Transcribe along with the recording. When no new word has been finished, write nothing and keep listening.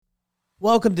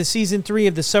Welcome to Season 3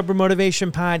 of the Sober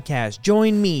Motivation Podcast.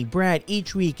 Join me, Brad,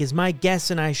 each week as my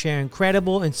guests and I share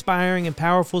incredible, inspiring, and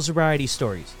powerful sobriety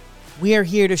stories. We are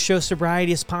here to show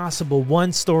sobriety is possible,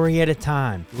 one story at a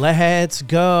time. Let's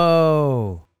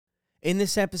go! In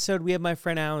this episode, we have my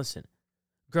friend Alison.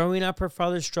 Growing up, her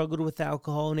father struggled with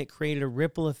alcohol and it created a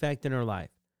ripple effect in her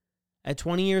life. At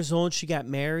 20 years old, she got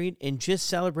married and just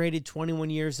celebrated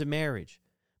 21 years of marriage.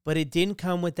 But it didn't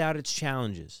come without its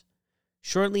challenges.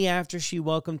 Shortly after, she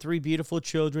welcomed 3 beautiful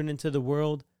children into the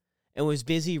world and was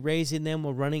busy raising them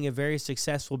while running a very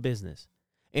successful business.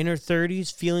 In her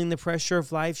 30s, feeling the pressure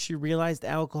of life, she realized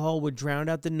alcohol would drown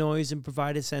out the noise and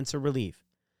provide a sense of relief.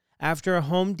 After a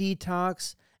home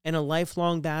detox and a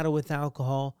lifelong battle with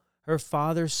alcohol, her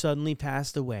father suddenly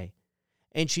passed away,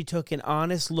 and she took an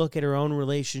honest look at her own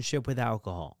relationship with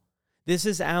alcohol. This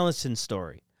is Alison's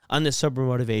story on the Sober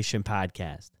Motivation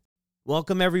Podcast.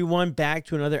 Welcome, everyone, back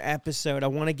to another episode. I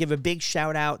want to give a big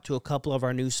shout out to a couple of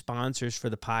our new sponsors for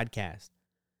the podcast.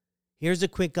 Here's a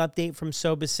quick update from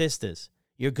Sober Sisters,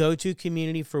 your go-to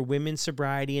community for women's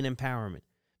sobriety and empowerment.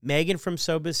 Megan from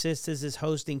Sober Sisters is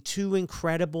hosting 2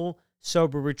 incredible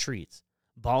sober retreats,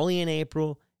 Bali in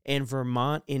April and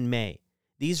Vermont in May.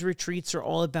 These retreats are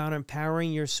all about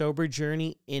empowering your sober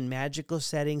journey in magical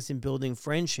settings and building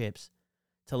friendships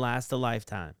to last a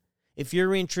lifetime. If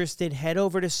you're interested, head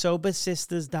over to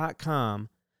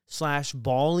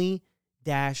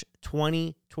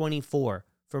sobersisters.com/Bali-2024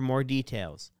 for more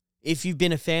details. If you've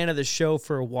been a fan of the show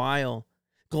for a while,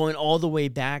 going all the way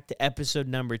back to episode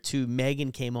number 2,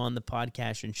 Megan came on the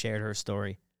podcast and shared her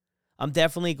story. I'm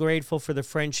definitely grateful for the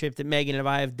friendship that Megan and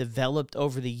I have developed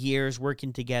over the years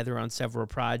working together on several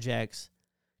projects.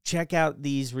 Check out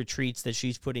these retreats that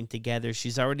she's putting together.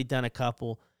 She's already done a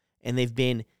couple, and they've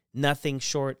been nothing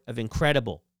short of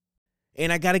incredible.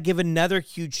 And I got to give another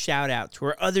huge shout out to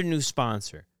our other new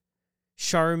sponsor,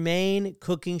 Charmaine,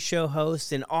 cooking show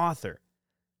host and author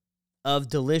of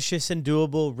Delicious and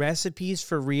Doable Recipes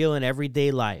for Real and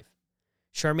Everyday Life.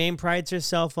 Charmaine prides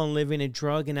herself on living a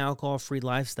drug and alcohol-free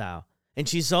lifestyle, and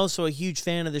she's also a huge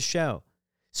fan of the show.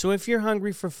 So if you're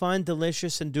hungry for fun,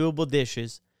 delicious, and doable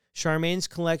dishes, Charmaine's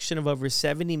collection of over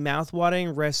 70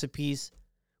 mouth-watering recipes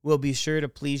will be sure to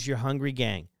please your hungry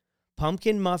gang.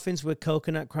 Pumpkin muffins with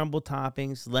coconut crumble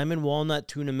toppings, lemon walnut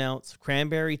tuna melts,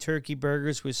 cranberry turkey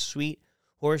burgers with sweet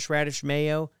horseradish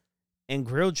mayo, and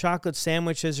grilled chocolate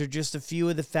sandwiches are just a few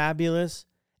of the fabulous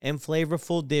and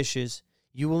flavorful dishes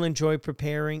you will enjoy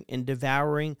preparing and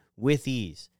devouring with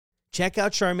ease. Check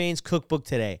out Charmaine's cookbook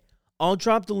today. I'll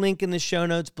drop the link in the show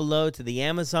notes below to the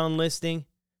Amazon listing.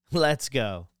 Let's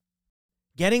go.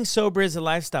 Getting sober is a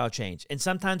lifestyle change, and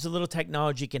sometimes a little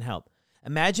technology can help.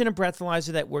 Imagine a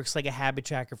breathalyzer that works like a habit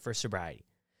tracker for sobriety.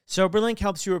 SoberLink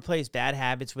helps you replace bad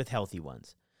habits with healthy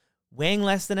ones. Weighing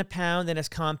less than a pound and as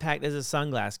compact as a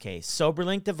sunglass case,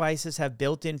 SoberLink devices have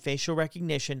built-in facial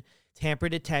recognition, tamper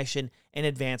detection, and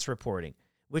advanced reporting,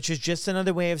 which is just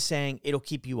another way of saying it'll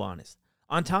keep you honest.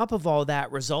 On top of all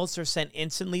that, results are sent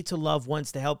instantly to loved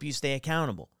ones to help you stay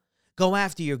accountable. Go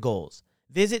after your goals.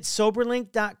 Visit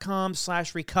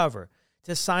soberlink.com/recover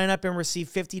to sign up and receive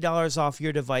 $50 off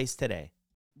your device today.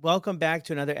 Welcome back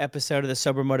to another episode of the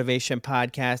Sober Motivation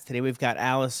Podcast. Today we've got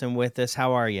Alison with us.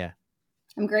 How are you?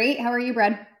 I'm great. How are you,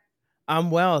 Brad?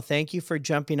 I'm well. Thank you for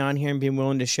jumping on here and being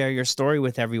willing to share your story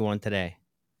with everyone today.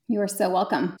 You are so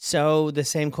welcome. So the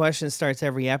same question starts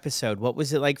every episode. What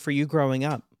was it like for you growing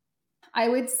up? I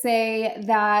would say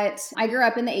that I grew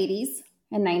up in the 80s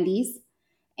and 90s,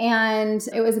 and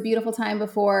it was a beautiful time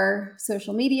before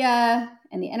social media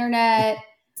and the internet.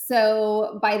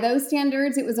 So by those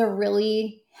standards, it was a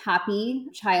really happy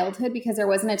childhood because there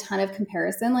wasn't a ton of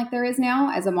comparison like there is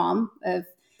now. As a mom of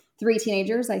 3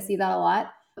 teenagers, I see that a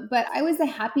lot. But I was a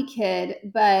happy kid.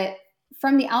 But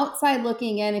from the outside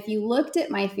looking in, if you looked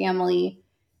at my family,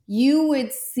 you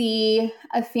would see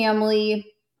a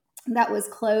family that was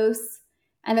close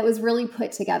and that was really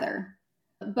put together.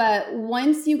 But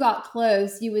once you got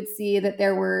close, you would see that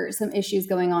there were some issues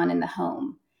going on in the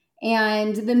home.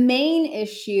 And the main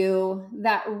issue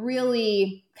that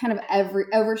really kind of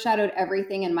overshadowed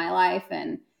everything in my life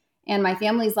and my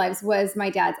family's lives was my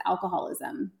dad's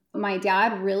alcoholism. My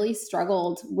dad really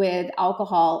struggled with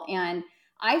alcohol, and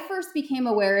I first became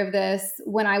aware of this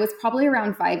when I was probably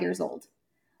around 5 years old.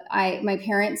 My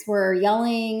parents were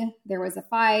yelling, there was a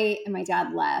fight, and my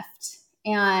dad left.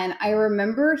 And I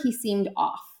remember he seemed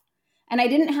off. And I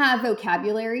didn't have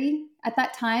vocabulary at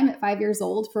that time at 5 years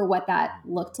old for what that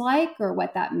looked like or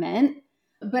what that meant,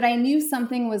 but I knew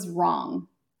something was wrong.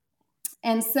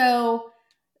 And so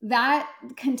that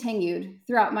continued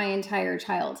throughout my entire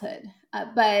childhood.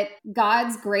 But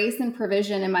God's grace and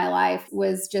provision in my life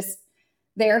was just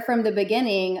there from the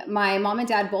beginning. My mom and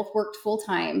dad both worked full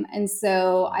time. And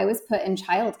so I was put in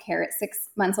childcare at 6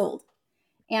 months old.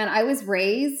 And I was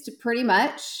raised pretty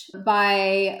much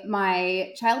by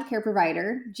my childcare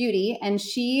provider, Judy, and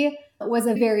she was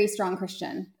a very strong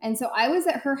Christian. And so I was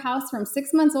at her house from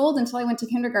 6 months old until I went to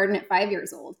kindergarten at 5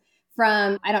 years old,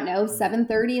 from, I don't know,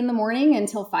 7:30 in the morning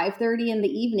until 5:30 in the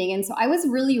evening. And so I was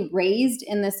really raised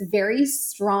in this very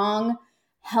strong,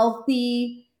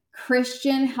 healthy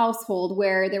Christian household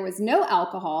where there was no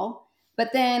alcohol.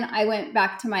 But then I went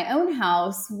back to my own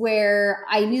house where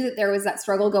I knew that there was that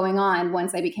struggle going on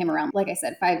once I became around, like I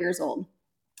said, 5 years old.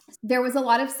 There was a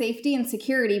lot of safety and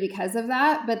security because of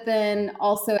that. But then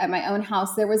also at my own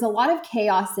house, there was a lot of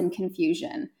chaos and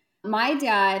confusion. My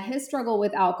dad, his struggle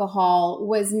with alcohol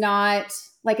was not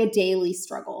like a daily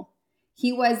struggle.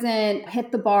 He wasn't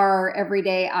hit the bar every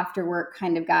day after work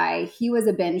kind of guy. He was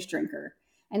a binge drinker.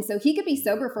 And so he could be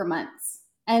sober for months.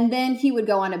 And then he would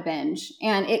go on a binge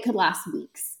and it could last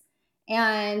weeks.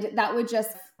 And that would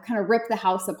just kind of rip the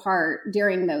house apart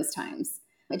during those times.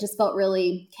 It just felt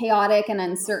really chaotic and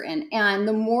uncertain. And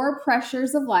the more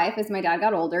pressures of life as my dad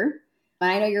got older, and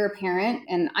I know you're a parent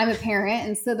and I'm a parent.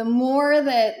 And so the more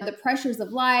that the pressures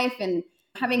of life and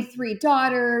having 3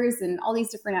 daughters and all these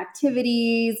different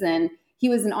activities, and he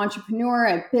was an entrepreneur,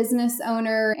 a business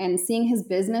owner, and seeing his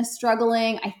business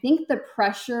struggling, I think the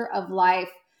pressure of life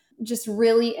just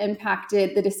really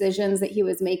impacted the decisions that he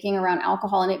was making around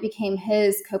alcohol, and it became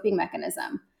his coping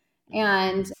mechanism.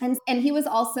 And he was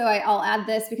also, I'll add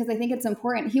this because I think it's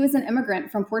important, he was an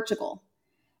immigrant from Portugal.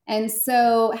 And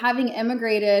so having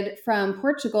immigrated from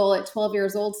Portugal at 12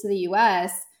 years old to the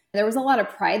US, there was a lot of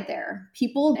pride there.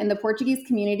 People in the Portuguese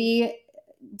community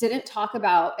didn't talk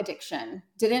about addiction,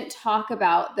 didn't talk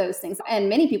about those things. And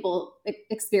many people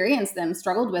experienced them,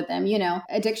 struggled with them. You know,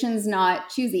 addiction's not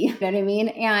choosy, you know what I mean?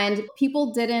 And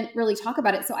people didn't really talk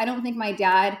about it. So I don't think my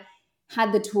dad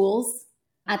had the tools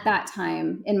at that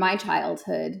time in my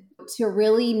childhood to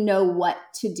really know what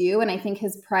to do. And I think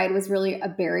his pride was really a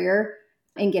barrier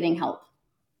in getting help.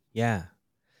 Yeah.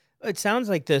 It sounds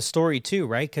like the story too,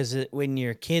 right? Because when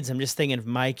you're kids, I'm just thinking of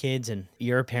my kids and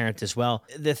you're a parent as well.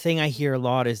 The thing I hear a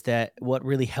lot is that what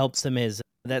really helps them is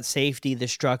that safety, the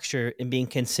structure, and being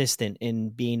consistent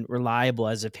and being reliable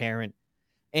as a parent.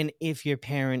 And if your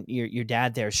parent, your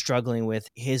dad there is struggling with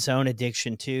his own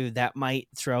addiction too, that might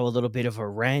throw a little bit of a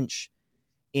wrench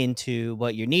into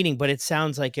what you're needing. But it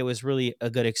sounds like it was really a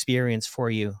good experience for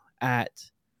you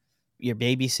at your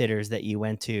babysitters that you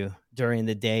went to during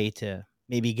the day to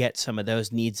maybe get some of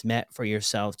those needs met for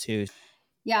yourself too.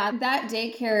 Yeah, that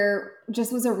daycare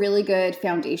just was a really good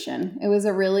foundation. It was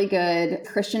a really good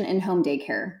Christian in-home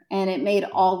daycare, and it made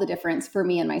all the difference for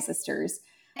me and my sisters.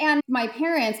 And my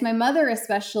parents, my mother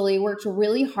especially, worked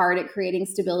really hard at creating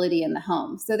stability in the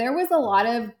home. So there was a lot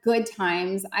of good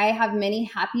times. I have many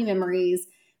happy memories,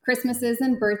 Christmases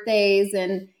and birthdays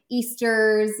and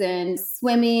Easters and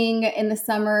swimming in the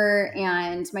summer,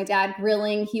 and my dad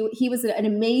grilling. He was an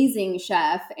amazing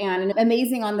chef and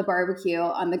amazing on the barbecue,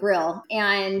 on the grill.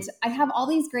 And I have all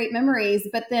these great memories,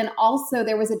 but then also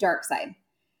there was a dark side.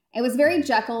 It was very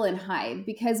Jekyll and Hyde,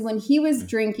 because when he was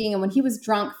drinking and when he was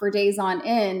drunk for days on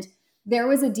end, there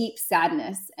was a deep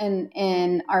sadness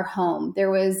in our home. There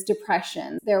was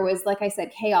depression. There was, like I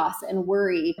said, chaos and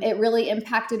worry. It really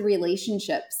impacted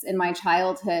relationships in my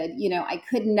childhood. You know, I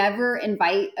could never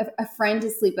invite a friend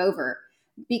to sleep over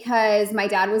because my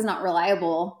dad was not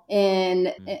reliable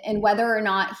in whether or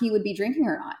not he would be drinking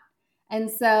or not. And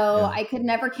so I could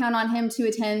never count on him to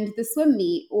attend the swim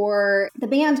meet or the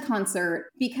band concert,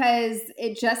 because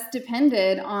it just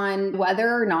depended on whether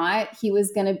or not he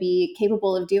was going to be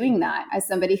capable of doing that as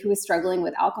somebody who was struggling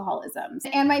with alcoholism.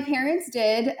 And my parents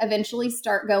did eventually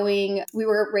start going. We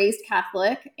were raised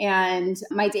Catholic, and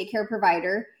my daycare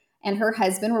provider and her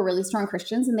husband were really strong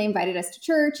Christians, and they invited us to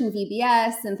church and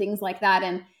VBS and things like that.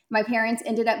 And my parents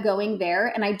ended up going there.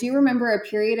 And I do remember a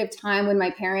period of time when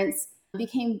my parents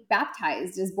became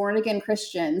baptized as born again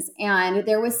Christians. And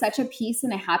there was such a peace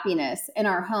and a happiness in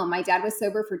our home. My dad was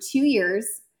sober for 2 years,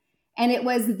 and it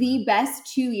was the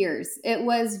best 2 years. It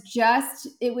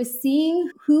was seeing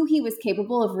who he was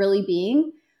capable of really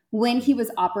being when he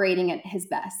was operating at his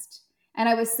best. And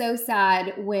I was so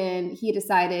sad when he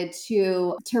decided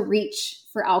to reach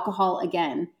for alcohol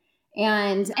again.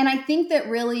 And I think that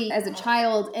really as a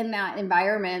child in that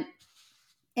environment,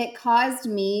 it caused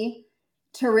me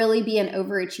to really be an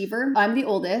overachiever. I'm the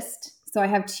oldest, so I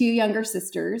have 2 younger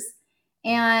sisters.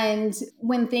 And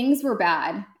when things were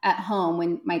bad at home,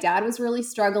 when my dad was really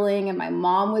struggling and my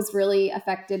mom was really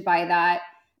affected by that,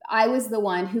 I was the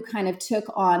one who kind of took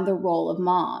on the role of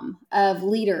mom, of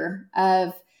leader,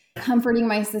 of comforting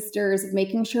my sisters, of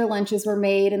making sure lunches were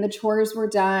made and the chores were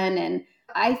done. And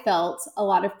I felt a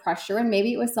lot of pressure, and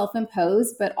maybe it was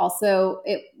self-imposed, but also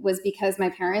it was because my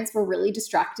parents were really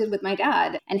distracted with my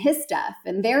dad and his stuff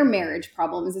and their marriage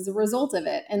problems as a result of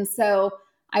it. And so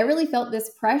I really felt this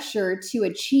pressure to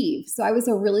achieve. So I was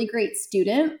a really great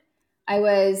student. I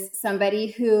was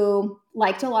somebody who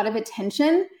liked a lot of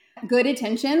attention, good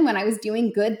attention when I was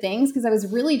doing good things, because I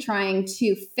was really trying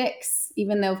to fix,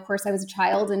 even though, of course, I was a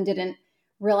child and didn't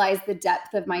realize the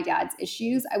depth of my dad's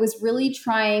issues. I was really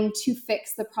trying to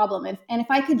fix the problem. And if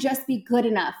I could just be good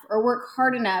enough or work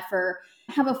hard enough or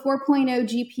have a 4.0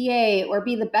 GPA or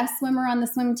be the best swimmer on the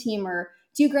swim team or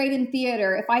do great in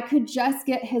theater, if I could just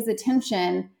get his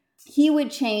attention, he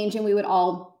would change and we would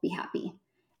all be happy.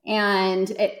 And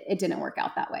it didn't work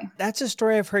out that way. That's a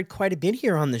story I've heard quite a bit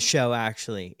here on the show,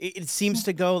 actually. It seems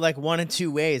to go like one of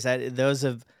two ways. Those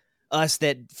of us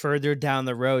that further down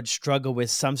the road struggle with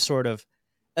some sort of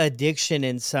addiction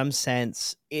in some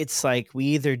sense, it's like we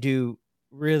either do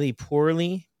really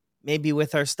poorly, maybe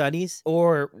with our studies,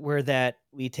 or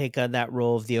we take on that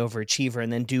role of the overachiever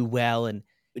and then do well and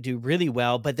do really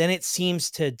well. But then it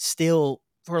seems to still,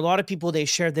 for a lot of people, they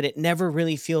share that it never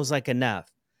really feels like enough.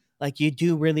 Like you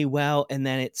do really well and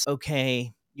then it's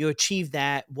okay, you achieve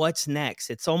that. What's next?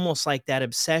 It's almost like that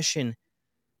obsession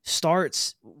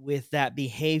starts with that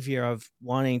behavior of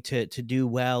wanting to do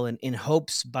well and in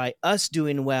hopes by us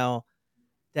doing well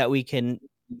that we can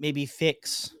maybe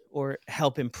fix or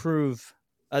help improve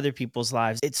other people's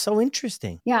lives. It's so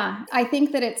interesting. Yeah, I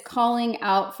think that it's calling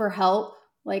out for help.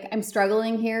 Like, I'm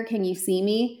struggling here. Can you see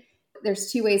me?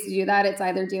 There's two ways to do that. It's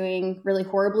either doing really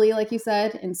horribly, like you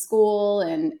said, in school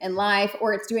and in life,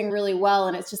 or it's doing really well.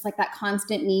 And it's just like that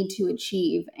constant need to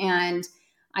achieve. And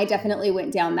I definitely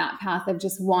went down that path of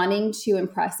just wanting to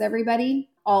impress everybody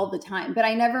all the time. But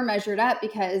I never measured up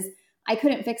because I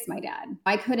couldn't fix my dad.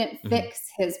 I couldn't fix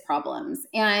his problems.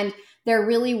 And there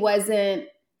really wasn't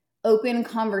open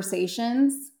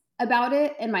conversations about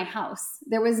it in my house.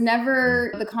 There was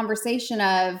never the conversation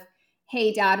of,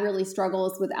 hey, dad really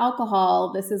struggles with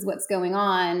alcohol. This is what's going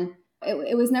on.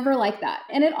 It was never like that.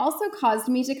 And it also caused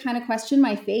me to kind of question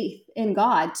my faith in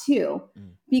God too,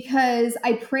 because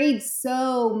I prayed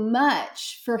so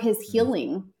much for his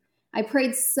healing. I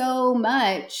prayed so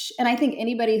much. And I think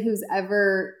anybody who's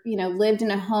ever, lived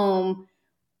in a home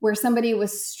where somebody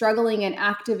was struggling in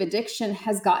active addiction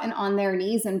has gotten on their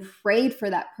knees and prayed for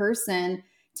that person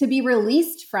to be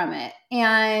released from it.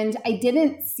 And I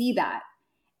didn't see that.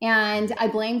 And I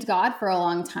blamed God for a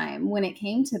long time when it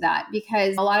came to that,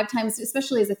 because a lot of times,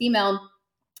 especially as a female,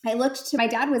 I looked to my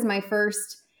dad was my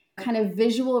first kind of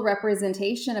visual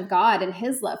representation of God and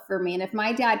his love for me. And if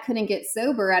my dad couldn't get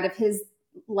sober out of his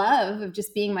love of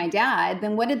just being my dad,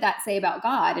 then what did that say about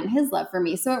God and his love for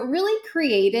me? So it really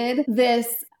created this,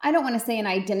 I don't want to say an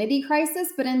identity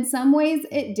crisis, but in some ways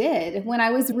it did when I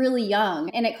was really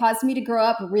young. And it caused me to grow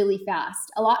up really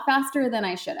fast, a lot faster than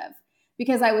I should have,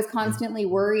 because I was constantly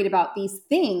worried about these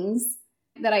things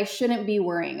that I shouldn't be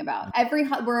worrying about.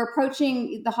 We're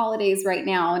approaching the holidays right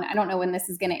now, and I don't know when this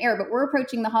is going to air, but we're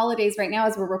approaching the holidays right now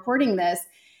as we're recording this.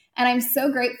 And I'm so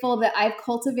grateful that I've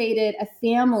cultivated a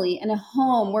family and a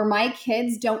home where my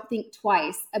kids don't think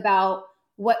twice about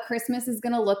what Christmas is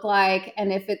going to look like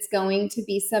and if it's going to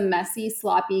be some messy,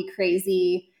 sloppy,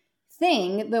 crazy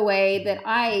thing the way that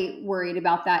I worried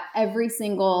about that every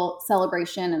single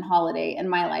celebration and holiday in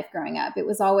my life growing up. It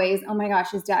was always, oh my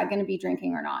gosh, is dad going to be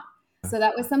drinking or not? So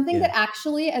that was something that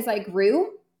actually, as I grew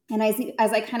and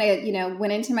as I kind of,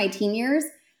 went into my teen years,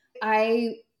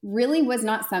 I really was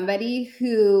not somebody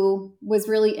who was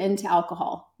really into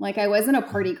alcohol. Like I wasn't a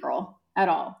party girl at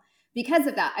all. Because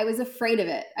of that, I was afraid of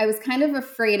it. I was kind of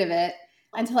afraid of it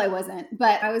until I wasn't,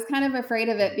 but I was kind of afraid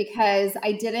of it because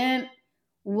I didn't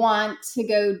want to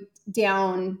go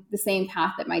down the same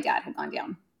path that my dad had gone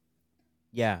down.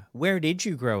 Yeah. Where did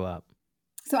you grow up?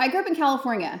 So I grew up in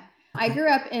California. I grew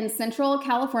up in Central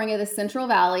California, the Central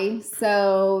Valley.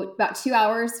 So about 2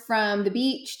 hours from the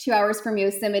beach, 2 hours from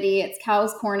Yosemite. It's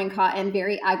cows, corn, and cotton,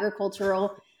 very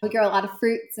agricultural. We grow a lot of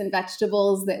fruits and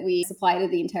vegetables that we supply to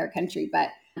the entire country.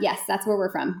 But yes, that's where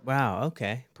we're from. Wow.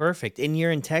 Okay. Perfect. And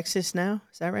you're in Texas now?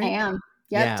 Is that right? I am.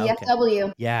 Yep. Yeah, DFW.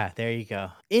 okay. Yeah, there you go.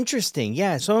 Interesting.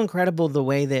 Yeah, so incredible the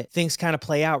way that things kind of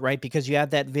play out, right? Because you have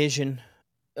that vision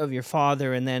of your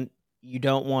father and then you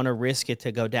don't want to risk it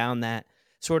to go down that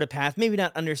sort of path, maybe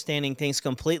not understanding things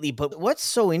completely. But what's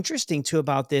so interesting too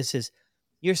about this is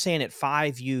You're saying at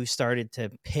 5, you started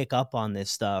to pick up on this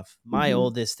stuff. My Mhm.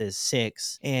 oldest is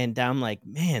 6. And I'm like,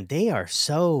 man, they are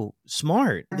so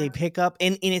smart. They pick up.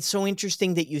 And it's so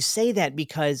interesting that you say that,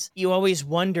 because you always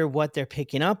wonder what they're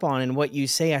picking up on. And what you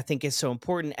say, I think, is so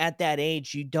important. At that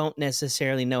age, you don't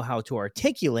necessarily know how to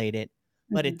articulate it,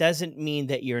 but it Mhm. doesn't mean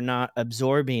that you're not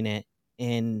absorbing it.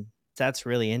 And that's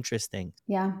really interesting.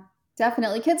 Yeah,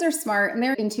 definitely. Kids are smart and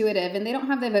they're intuitive and they don't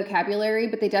have the vocabulary,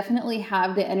 but they definitely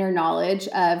have the inner knowledge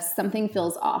of something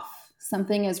feels off,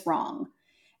 something is wrong.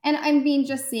 And I mean,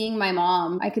 just seeing my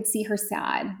mom, I could see her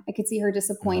sad. I could see her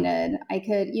disappointed. I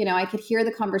could hear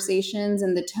the conversations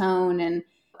and the tone, and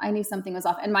I knew something was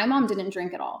off. And my mom didn't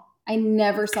drink at all. I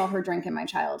never saw her drink in my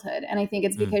childhood. And I think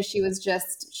it's Mm. because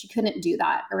she couldn't do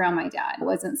that around my dad. It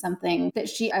wasn't something that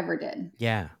she ever did.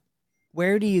 Yeah.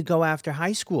 Where do you go after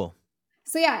high school?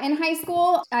 So yeah, in high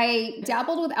school, I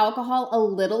dabbled with alcohol a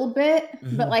little bit,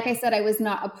 but Mhm. like I said, I was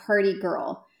not a party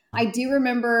girl. I do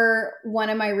remember one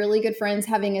of my really good friends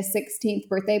having a 16th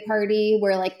birthday party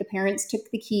where like the parents took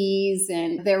the keys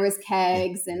and there was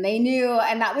kegs and they knew,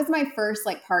 and that was my first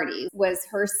like party, was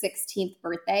her 16th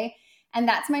birthday. And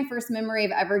that's my first memory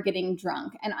of ever getting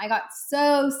drunk. And I got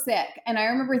so sick. And I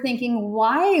remember thinking,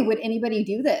 why would anybody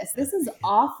do this? This is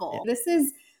awful. This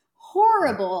is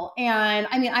horrible. And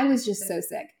I mean, I was just so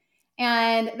sick.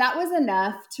 And that was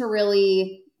enough to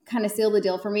really kind of seal the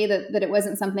deal for me that it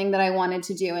wasn't something that I wanted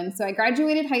to do. And so I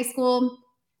graduated high school,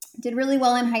 did really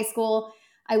well in high school.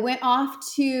 I went off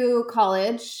to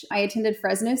college. I attended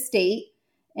Fresno State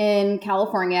in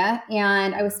California,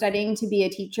 and I was studying to be a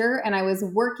teacher, and I was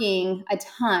working a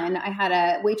ton. I had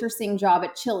a waitressing job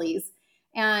at Chili's,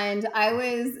 and I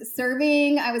was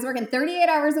working 38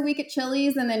 hours a week at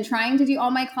Chili's and then trying to do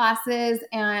all my classes,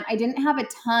 and I didn't have a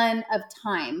ton of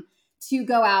time to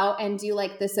go out and do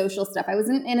like the social stuff. I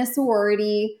wasn't in a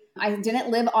sorority. I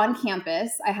didn't live on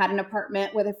campus. I had an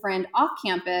apartment with a friend off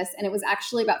campus, and it was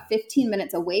actually about 15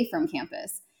 minutes away from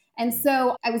campus. And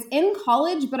so I was in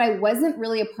college, but I wasn't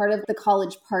really a part of the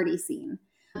college party scene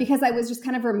because I was just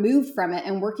kind of removed from it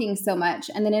and working so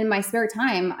much. And then in my spare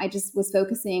time, I just was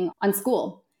focusing on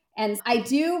school. And I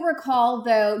do recall,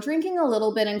 though, drinking a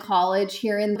little bit in college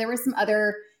here, and there were some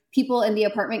other people in the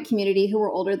apartment community who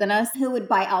were older than us who would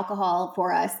buy alcohol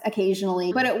for us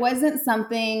occasionally. But it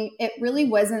really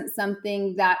wasn't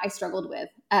something that I struggled with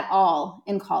at all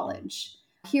in college.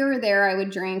 Here or there I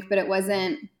would drink, but it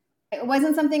wasn't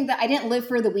something that I didn't live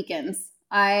for the weekends.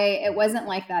 It wasn't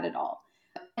like that at all.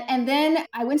 And then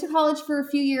I went to college for a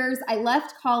few years. I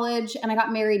left college and I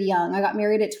got married young. I got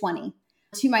married at 20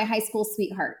 to my high school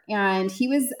sweetheart. And he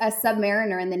was a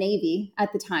submariner in the Navy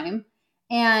at the time.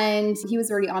 And he was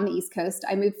already on the East Coast.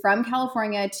 I moved from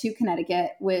California to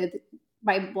Connecticut with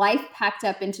my life packed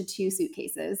up into 2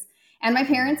 suitcases and my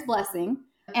parents' blessing.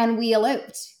 And we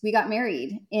eloped. We got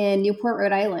married in Newport,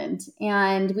 Rhode Island,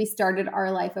 and we started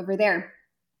our life over there.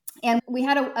 And we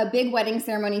had a big wedding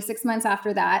ceremony 6 months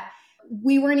after that.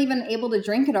 We weren't even able to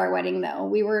drink at our wedding, though.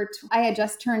 I had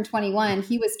just turned 21.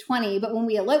 He was 20, but when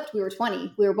we eloped, we were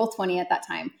 20. We were both 20 at that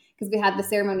time because we had the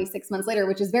ceremony 6 months later,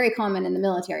 which is very common in the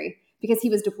military because he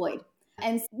was deployed.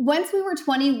 And once we were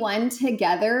 21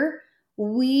 together,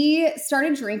 we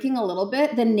started drinking a little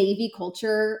bit. The Navy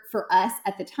culture for us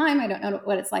at the time, I don't know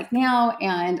what it's like now,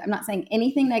 and I'm not saying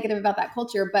anything negative about that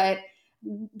culture, but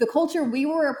the culture we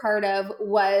were a part of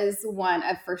was one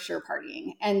of for sure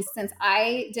partying. And since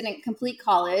I didn't complete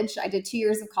college, I did 2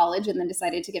 years of college and then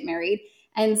decided to get married.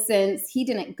 And since he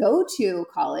didn't go to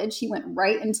college, he went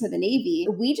right into the Navy.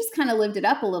 We just kind of lived it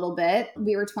up a little bit.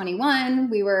 We were 21.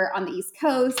 We were on the East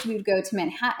Coast. We would go to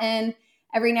Manhattan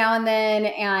every now and then.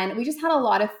 And we just had a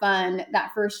lot of fun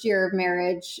that first year of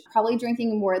marriage, probably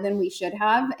drinking more than we should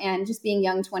have and just being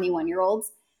young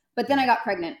 21-year-olds. But then I got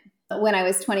pregnant when I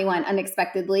was 21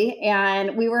 unexpectedly.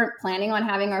 And we weren't planning on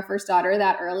having our first daughter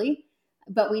that early,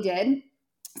 but we did.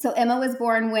 So Emma was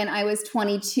born when I was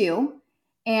 22.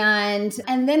 And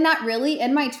then that really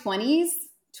in my 20s,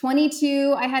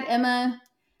 22, I had Emma.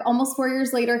 Almost 4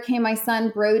 years later came my son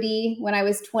Brody when I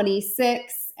was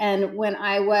 26. And when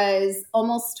I was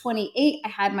almost 28, I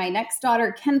had my next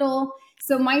daughter, Kendall.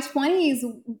 So my 20s,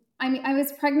 I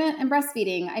was pregnant and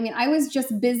breastfeeding. I was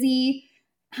just busy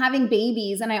having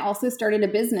babies. And I also started a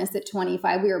business at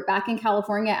 25. We were back in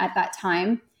California at that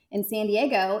time in San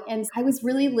Diego. And I was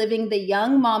really living the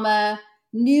young mama,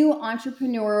 new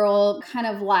entrepreneurial kind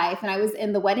of life. And I was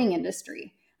in the wedding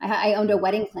industry. I owned a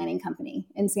wedding planning company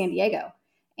in San Diego.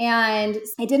 And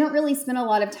I didn't really spend a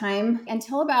lot of time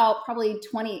until about probably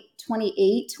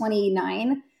 28,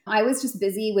 29. I was just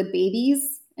busy with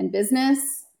babies and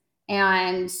business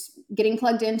and getting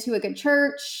plugged into a good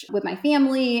church with my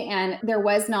family. And there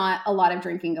was not a lot of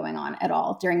drinking going on at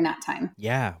all during that time.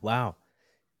 Yeah. Wow.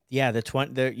 Yeah. Your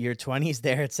 20s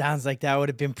there, it sounds like that would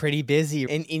have been pretty busy.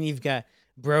 And you've got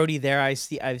Brody there.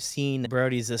 I've seen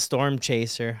Brody's a storm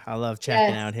chaser. I love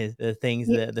checking Yes. out the things,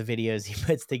 the videos he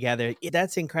puts together.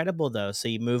 That's incredible though. So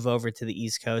you move over to the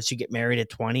East Coast, you get married at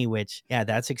 20, which yeah,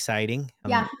 that's exciting.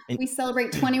 Yeah. And We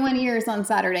celebrate 21 years on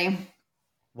Saturday.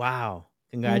 wow.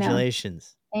 I know.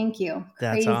 Congratulations. Thank you.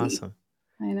 That's Crazy. awesome.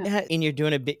 I know. Yeah, and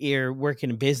you're working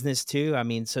in business too. I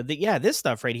mean, so this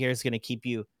stuff right here is going to keep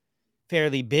you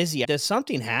fairly busy. Does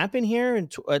something happen here in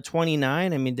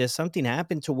 29? I mean, does something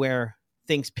happen to where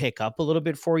things pick up a little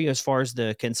bit for you as far as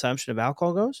the consumption of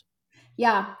alcohol goes?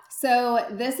 Yeah. So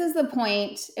this is the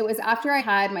point. It was after I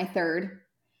had my third,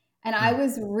 and I Mm,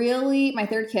 was really my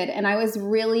third kid, and I was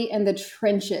really in the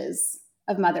trenches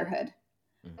of motherhood.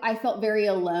 mm, I felt very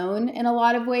alone in a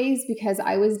lot of ways because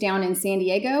I was down in San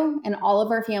Diego and all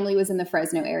of our family was in the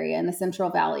Fresno area in the Central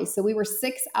Valley. So we were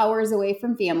 6 hours away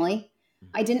from family. mm.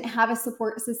 I didn't have a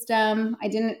support system.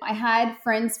 I had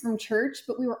friends from church,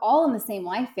 but we were all in the same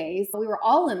life phase. We were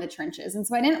all in the trenches. And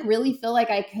so I didn't really feel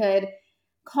like I could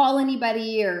call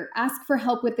anybody or ask for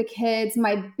help with the kids.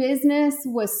 My business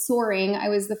was soaring. I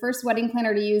was the first wedding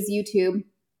planner to use YouTube,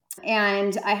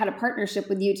 and I had a partnership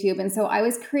with YouTube. And so I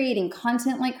was creating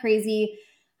content like crazy.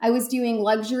 I was doing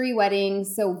luxury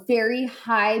weddings, so very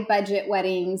high budget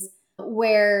weddings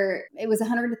where it was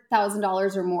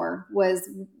 $100,000 or more was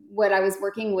what I was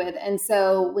working with. And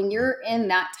so when you're in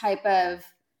that type of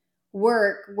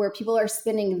work where people are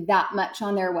spending that much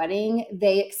on their wedding,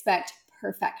 they expect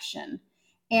perfection.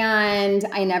 And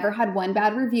I never had one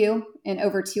bad review in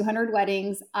over 200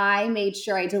 weddings. I made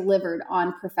sure I delivered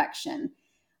on perfection.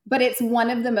 But it's one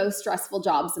of the most stressful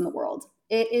jobs in the world.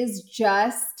 It is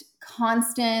just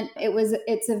constant.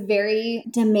 It's a very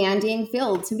demanding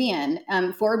field to be in.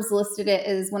 Forbes listed it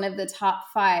as one of the top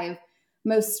 5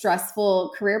 most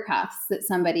stressful career paths that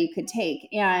somebody could take.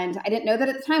 And I didn't know that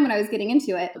at the time when I was getting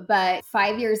into it, but 4 or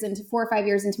 5 years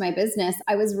into my business,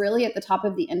 I was really at the top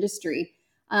of the industry.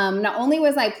 Not only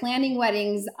was I planning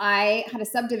weddings, I had a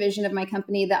subdivision of my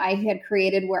company that I had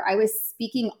created where I was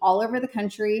speaking all over the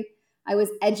country. I was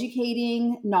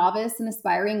educating novice and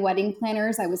aspiring wedding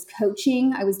planners. I was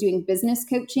coaching. I was doing business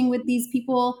coaching with these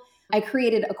people. I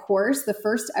created a course, the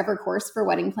first ever course for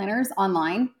wedding planners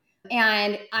online.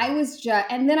 And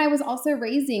and then I was also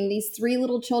raising these 3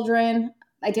 little children.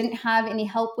 I didn't have any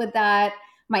help with that.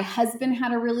 My husband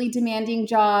had a really demanding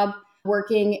job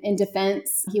working in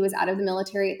defense. He was out of the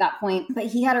military at that point, but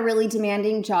he had a really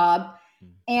demanding job.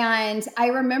 And I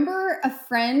remember a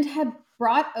friend had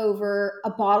brought over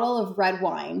a bottle of red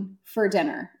wine for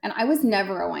dinner. And I was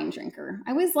never a wine drinker.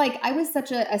 I was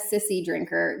such a sissy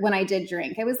drinker when I did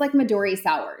drink. I was like Midori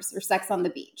Sours or Sex on the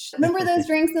Beach. Remember those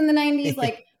drinks in the 90s,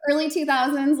 like early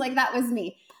 2000s? Like that was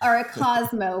me. Or a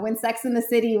Cosmo when Sex in the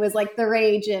City was like the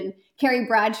rage and Carrie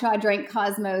Bradshaw drank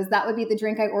Cosmos. That would be the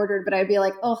drink I ordered, but I'd be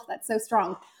like, oh, that's so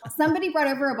strong. Somebody brought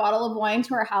over a bottle of wine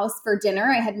to our house for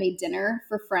dinner. I had made dinner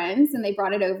for friends and they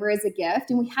brought it over as a gift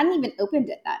and we hadn't even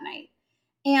opened it that night.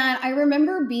 And I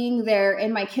remember being there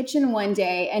in my kitchen one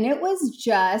day and it was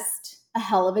just a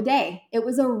hell of a day. It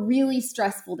was a really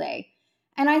stressful day.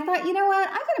 And I thought, you know what?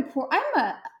 I'm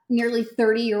a nearly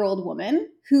 30-year-old woman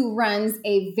who runs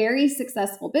a very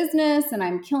successful business and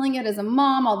I'm killing it as a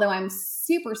mom, although I'm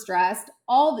super stressed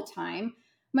all the time.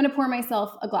 I'm going to pour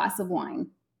myself a glass of wine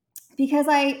because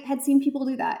I had seen people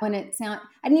do that I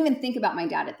didn't even think about my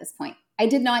dad at this point. I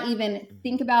did not even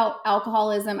think about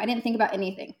alcoholism. I didn't think about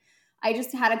anything. I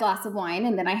just had a glass of wine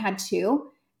and then I had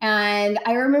 2. And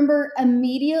I remember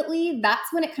immediately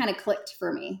that's when it kind of clicked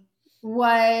for me.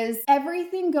 Was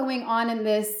everything going on in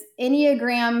this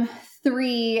Enneagram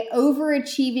 3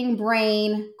 overachieving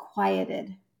brain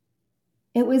quieted.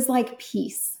 It was like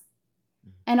peace.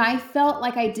 And I felt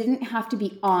like I didn't have to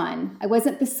be on. I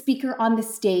wasn't the speaker on the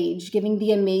stage giving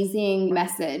the amazing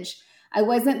message. I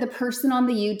wasn't the person on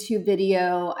the YouTube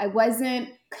video. I wasn't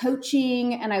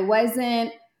coaching and I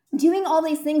wasn't doing all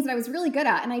these things that I was really good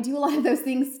at. And I do a lot of those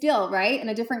things still, right? In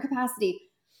a different capacity.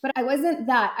 But I wasn't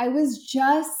that. I was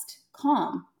just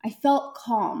calm. I felt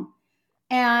calm.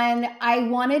 And I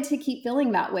wanted to keep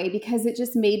feeling that way because it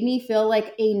just made me feel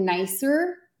like a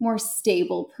nicer, more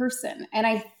stable person. And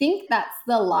I think that's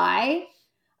the lie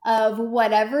of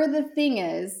whatever the thing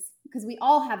is, because we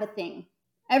all have a thing,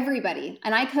 everybody.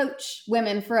 And I coach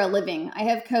women for a living. I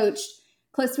have coached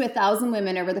close to 1,000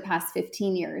 women over the past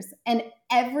 15 years. And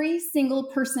every single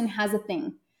person has a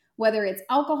thing, whether it's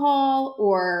alcohol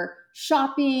or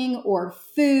shopping or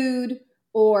food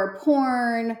or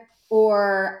porn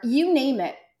or you name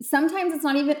it. Sometimes it's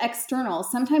not even external.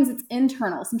 Sometimes it's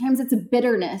internal. Sometimes it's a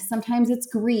bitterness. Sometimes it's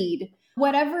greed.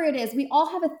 Whatever it is, we all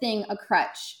have a thing, a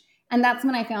crutch. And that's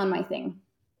when I found my thing.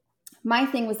 My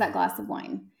thing was that glass of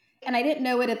wine. And I didn't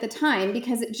know it at the time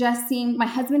because it just seemed my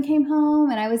husband came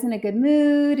home and I was in a good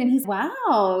mood. And he's,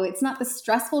 wow, it's not the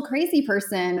stressful, crazy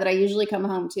person that I usually come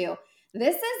home to.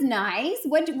 This is nice.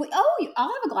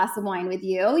 I'll have a glass of wine with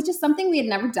you. It's just something we had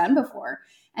never done before.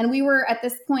 And we were at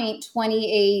this point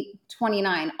 28,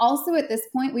 29. Also at this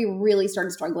point, we really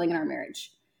started struggling in our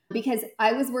marriage because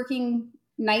I was working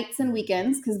nights and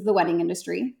weekends because of the wedding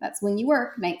industry. That's when you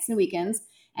work, nights and weekends.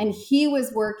 And he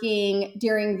was working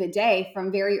during the day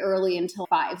from very early until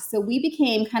 5. So we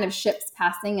became kind of ships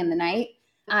passing in the night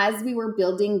as we were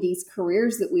building these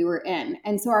careers that we were in.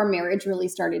 And so our marriage really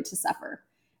started to suffer.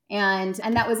 And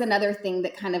that was another thing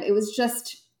that it was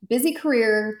just busy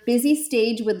career, busy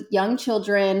stage with young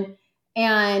children.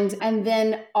 And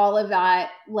then all of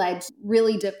that led to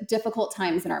really difficult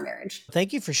times in our marriage.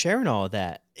 Thank you for sharing all of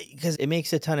that because it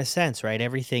makes a ton of sense, right?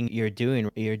 Everything you're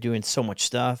doing so much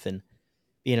stuff, and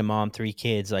being a mom, 3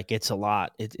 kids, like it's a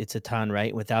lot. It's a ton,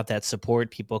 right? Without that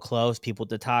support, people close, people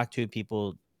to talk to,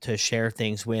 people to share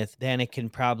things with, then it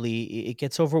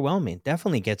gets overwhelming.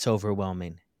 Definitely gets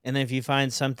overwhelming. And then if you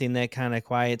find something that kind of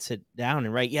quiets it down,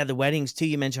 and right, yeah, the weddings too.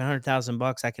 You mentioned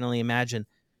 $100,000. I can only imagine.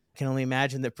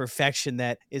 The perfection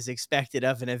that is expected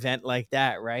of an event like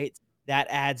that, right? That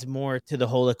adds more to the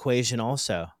whole equation,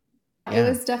 also. It Yeah.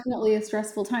 was definitely a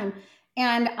stressful time.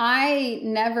 And I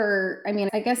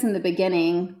guess in the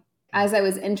beginning, as I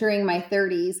was entering my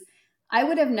 30s, I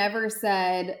would have never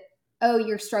said, oh,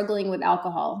 you're struggling with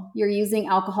alcohol. You're using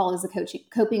alcohol as a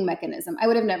coping mechanism. I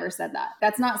would have never said that.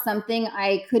 That's not something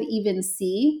I could even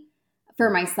see for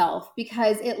myself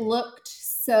because it looked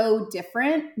so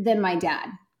different than my dad.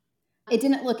 It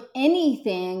didn't look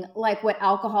anything like what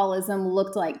alcoholism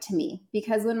looked like to me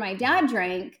because when my dad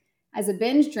drank as a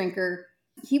binge drinker,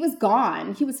 he was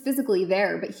gone. He was physically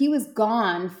there, but he was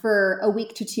gone for a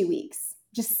week to 2 weeks,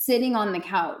 just sitting on the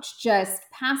couch, just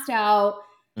passed out,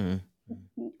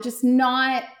 just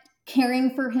not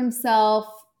caring for himself,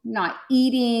 not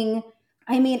eating.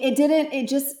 I mean,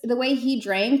 the way he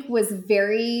drank was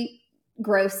very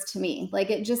gross to me. Like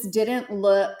it just didn't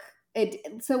look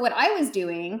it. So what I was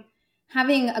doing,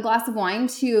 having a glass of wine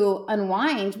to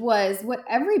unwind, was what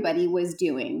everybody was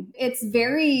doing. It's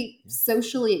very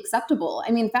socially acceptable.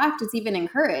 I mean, in fact, it's even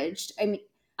encouraged. I mean,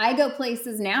 I go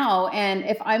places now, and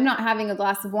if I'm not having a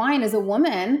glass of wine as a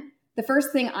woman, the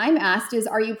first thing I'm asked is,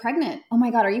 are you pregnant? Oh my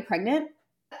God, are you pregnant?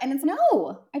 And it's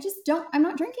no, I'm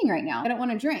not drinking right now. I don't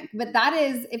want to drink. But that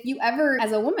is, if you ever,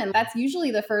 as a woman, that's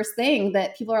usually the first thing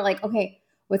that people are like, okay,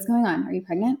 what's going on? Are you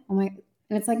pregnant? Oh my,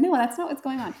 and it's like, no, that's not what's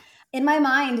going on. In my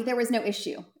mind, there was no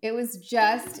issue. It was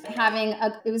just having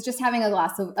a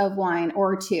glass of wine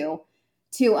or two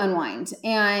to unwind.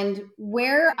 And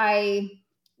where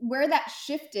that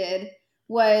shifted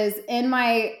was in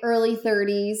my early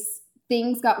 30s,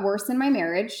 things got worse in my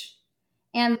marriage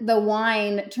and the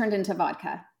wine turned into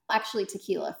vodka. Actually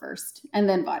tequila first and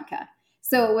then vodka.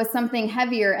 So it was something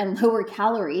heavier and lower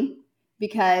calorie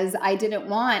because I didn't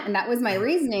want, and that was my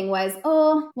reasoning was,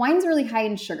 oh, wine's really high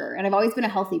in sugar. And I've always been a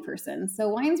healthy person. So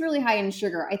wine's really high in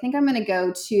sugar. I think I'm going to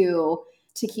go to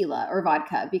tequila or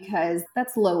vodka because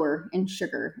that's lower in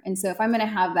sugar. And so if I'm going to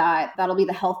have that, that'll be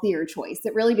the healthier choice.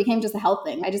 It really became just a health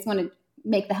thing. I just want to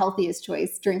make the healthiest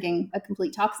choice, drinking a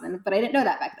complete toxin. But I didn't know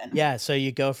that back then. Yeah. So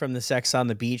you go from the sex on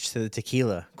the beach to the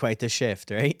tequila. Quite the shift,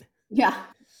 right? Yeah.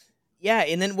 Yeah.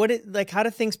 And then how do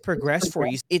things progress for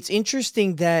you? It's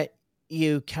interesting that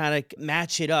you kind of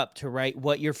match it up to, right,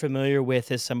 what you're familiar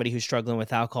with as somebody who's struggling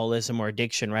with alcoholism or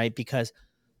addiction, right? Because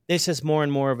this is more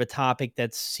and more of a topic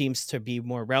that seems to be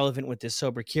more relevant with this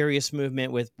sober curious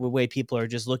movement, with the way people are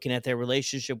just looking at their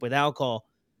relationship with alcohol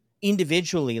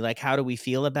individually. Like, how do we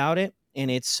feel about it?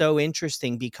 And it's so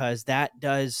interesting because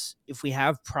if we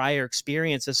have prior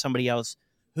experience of somebody else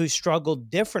who struggled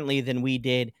differently than we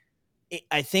did,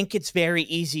 I think it's very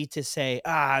easy to say,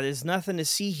 there's nothing to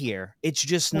see here. It's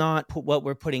just not what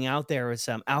we're putting out there as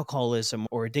alcoholism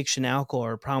or addiction to alcohol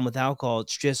or a problem with alcohol.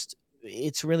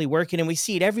 It's really working. And we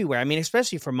see it everywhere. I mean,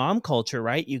 especially for mom culture,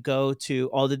 right? You go to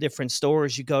all the different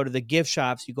stores, you go to the gift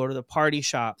shops, you go to the party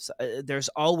shops. There's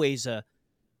always a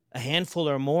handful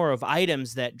or more of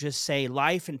items that just say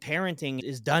life and parenting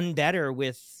is done better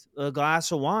with a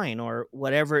glass of wine or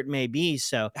whatever it may be.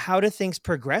 So how do things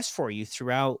progress for you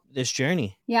throughout this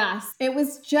journey? Yes, it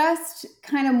was just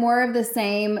kind of more of the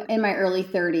same in my early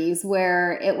 30s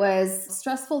where it was a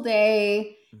stressful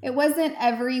day. It wasn't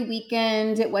every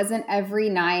weekend. It wasn't every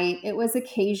night. It was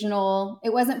occasional.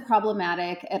 It wasn't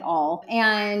problematic at all.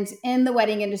 And in the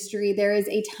wedding industry, there is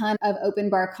a ton of open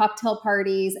bar cocktail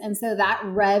parties. And so that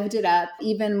revved it up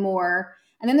even more.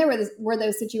 And then there were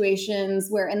those situations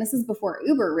where, and this is before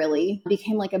Uber really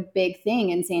became like a big thing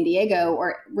in San Diego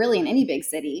or really in any big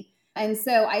city. And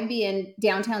so I'd be in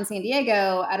downtown San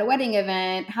Diego at a wedding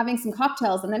event, having some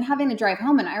cocktails and then having to drive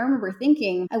home. And I remember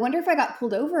thinking, I wonder if I got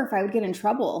pulled over, if I would get in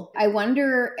trouble. I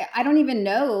don't even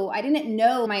know. I didn't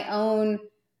know my own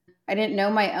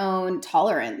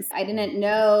tolerance. I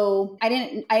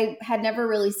had never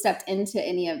really stepped into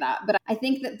any of that. But I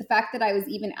think that the fact that I was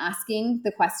even asking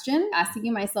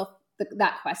myself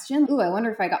that question, I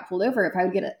wonder if I got pulled over, if I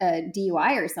would get a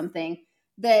DUI or something,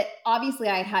 that obviously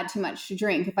I had too much to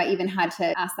drink if I even had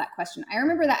to ask that question. I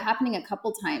remember that happening a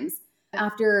couple times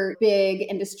after big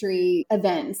industry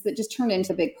events that just turned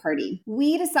into a big party.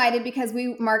 We decided, because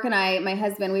Mark and I, my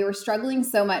husband, we were struggling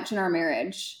so much in our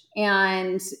marriage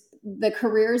and the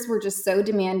careers were just so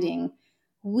demanding.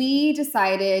 We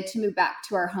decided to move back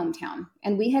to our hometown.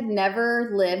 And we had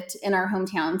never lived in our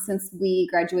hometown since we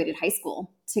graduated high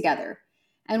school together.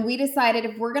 And we decided,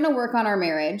 if we're going to work on our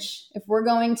marriage, if we're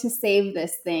going to save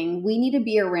this thing, we need to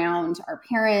be around our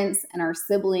parents and our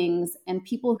siblings and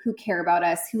people who care about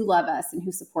us, who love us, and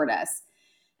who support us.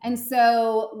 And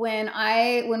so when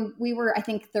we were, I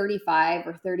think 35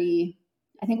 or 30,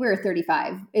 I think we were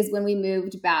 35 is when we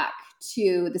moved back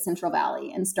to the Central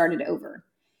Valley and started over.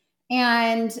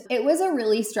 And it was a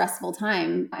really stressful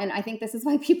time. And I think this is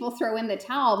why people throw in the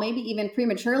towel, maybe even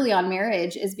prematurely, on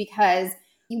marriage, is because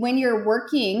when you're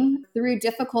working through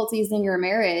difficulties in your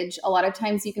marriage, a lot of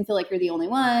times you can feel like you're the only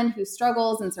one who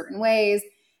struggles in certain ways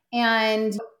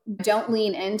and don't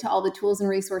lean into all the tools and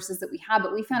resources that we have.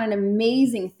 But we found an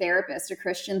amazing therapist, a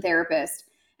Christian therapist,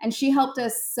 and she helped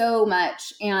us so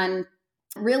much. And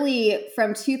really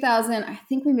from 2000, I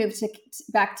think we moved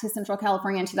back to Central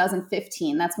California in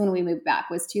 2015. That's when we moved back,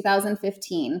 was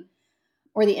 2015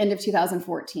 or the end of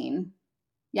 2014.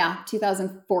 Yeah,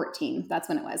 2014. That's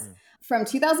when it was. From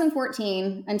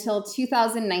 2014 until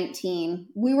 2019,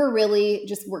 we were really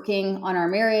just working on our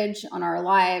marriage, on our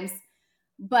lives.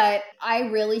 But I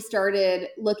really started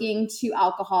looking to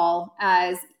alcohol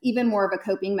as even more of a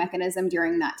coping mechanism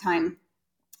during that time,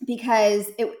 because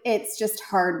it's just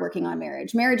hard working on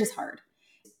marriage. Marriage is hard.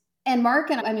 And Mark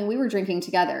and I mean, we were drinking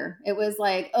together. It was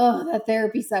like, the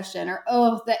therapy session, or,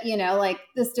 like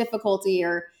this difficulty,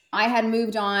 or I had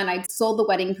moved on. I sold the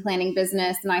wedding planning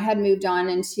business and I had moved on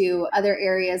into other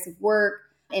areas of work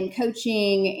in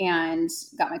coaching and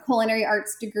got my culinary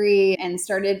arts degree and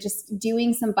started just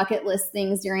doing some bucket list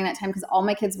things during that time because all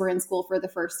my kids were in school for the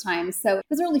first time. So it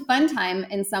was a really fun time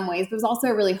in some ways, but it was also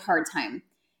a really hard time.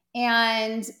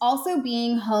 And also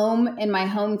being home in my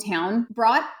hometown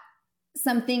brought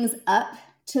some things up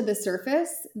to the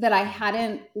surface that I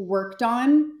hadn't worked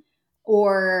on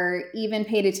or even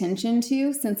paid attention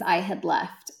to since I had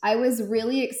left. I was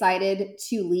really excited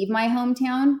to leave my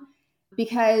hometown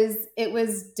because it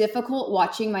was difficult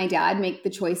watching my dad make the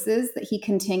choices that he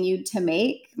continued to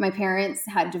make. My parents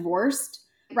had divorced.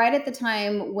 Right at the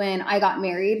time when I got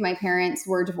married, my parents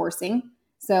were divorcing.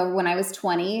 So when I was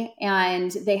 20,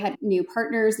 and they had new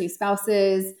partners, new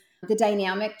spouses, the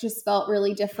dynamic just felt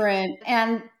really different.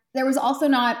 And there was also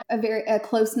not a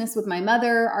closeness with my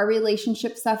mother. Our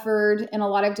relationship suffered in a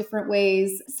lot of different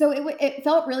ways. So it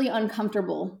felt really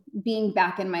uncomfortable being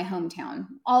back in my hometown.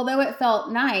 Although it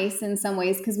felt nice in some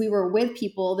ways because we were with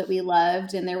people that we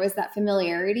loved and there was that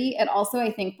familiarity, it also,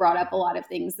 I think, brought up a lot of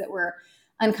things that were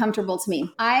uncomfortable to me.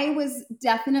 I was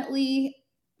definitely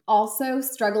also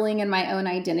struggling in my own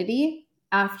identity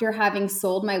after having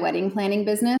sold my wedding planning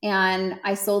business. And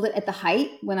I sold it at the height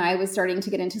when I was starting to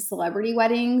get into celebrity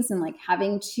weddings and like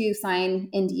having to sign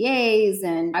NDAs.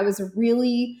 And I was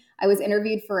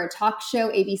interviewed for a talk show.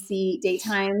 ABC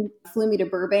Daytime flew me to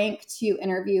Burbank to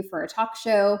interview for a talk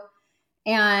show.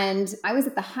 And I was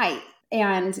at the height.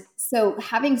 And so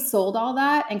having sold all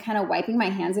that and kind of wiping my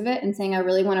hands of it and saying, I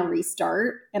really want to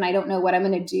restart and I don't know what I'm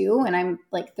going to do. And I'm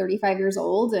like 35 years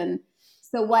old. And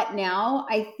so what now?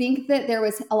 I think that there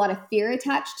was a lot of fear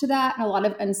attached to that and a lot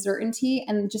of uncertainty,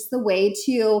 and just the way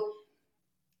to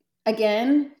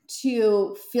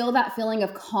feel that feeling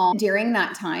of calm during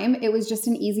that time. It was just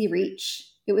an easy reach.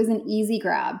 It was an easy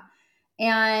grab.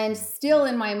 And still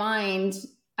in my mind,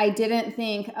 I didn't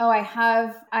think,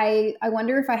 I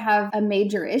wonder if I have a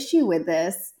major issue with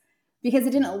this, because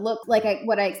it didn't look like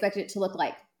what I expected it to look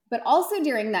like. But also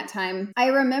during that time, I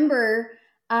remember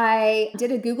I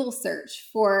did a Google search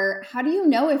for how do you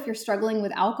know if you're struggling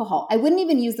with alcohol? I wouldn't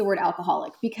even use the word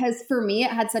alcoholic because for me,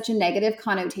 it had such a negative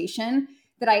connotation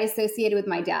that I associated with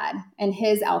my dad and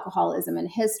his alcoholism and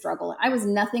his struggle. I was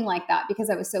nothing like that because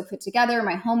I was so put together.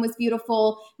 My home was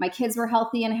beautiful. My kids were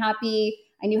healthy and happy.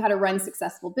 I knew how to run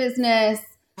successful business.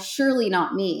 Surely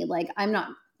not me. Like I'm not,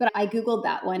 but I Googled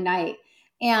that one night.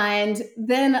 And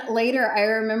then later, I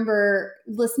remember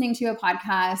listening to a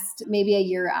podcast maybe a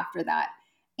year after that.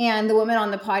 And the woman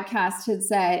on the podcast had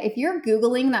said, if you're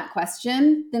Googling that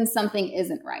question, then something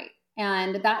isn't right.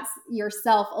 And that's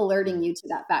yourself alerting you to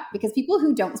that fact because people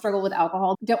who don't struggle with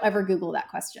alcohol don't ever Google that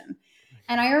question.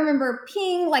 And I remember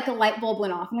ping, like a light bulb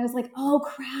went off and I was like, oh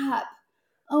crap.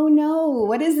 Oh no,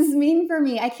 what does this mean for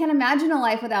me? I can't imagine a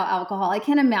life without alcohol. I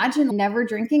can't imagine never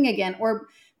drinking again. Or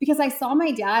because I saw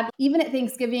my dad, even at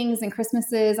Thanksgivings and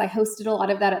Christmases, I hosted a lot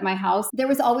of that at my house. There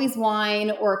was always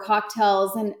wine or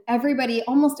cocktails, and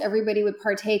almost everybody would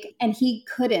partake, and he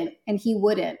couldn't and he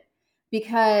wouldn't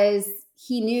because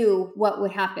he knew what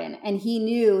would happen and he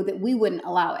knew that we wouldn't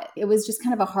allow it. It was just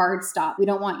kind of a hard stop. We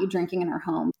don't want you drinking in our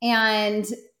home. And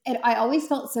I always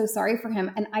felt so sorry for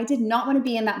him. And I did not want to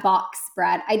be in that box,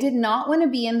 Brad. I did not want to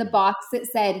be in the box that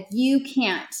said, you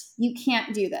can't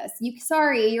do this.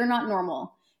 Sorry, you're not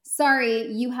normal. Sorry,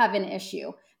 you have an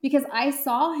issue. Because I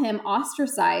saw him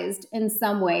ostracized in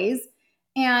some ways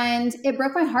and it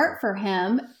broke my heart for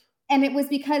him. And it was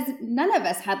because none of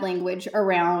us had language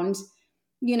around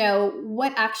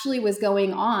what actually was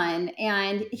going on.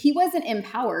 And he wasn't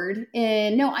empowered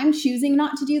in, no, I'm choosing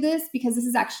not to do this because this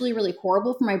is actually really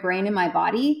horrible for my brain and my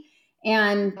body.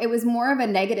 And it was more of a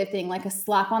negative thing, like a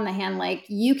slap on the hand, like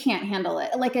you can't handle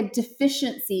it, like a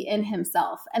deficiency in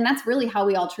himself. And that's really how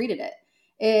we all treated it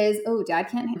is, oh,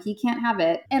 he can't have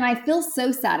it. And I feel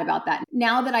so sad about that.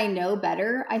 Now that I know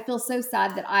better, I feel so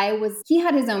sad that he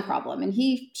had his own problem and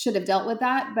he should have dealt with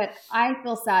that. But I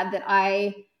feel sad that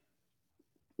I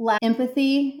lack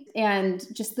empathy and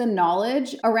just the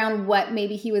knowledge around what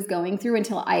maybe he was going through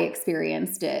until I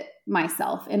experienced it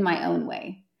myself in my own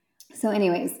way. So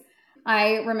anyways,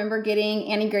 I remember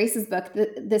getting Annie Grace's book,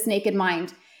 This Naked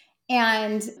Mind.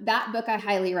 And that book I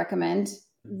highly recommend.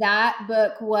 That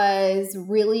book was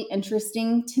really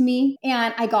interesting to me.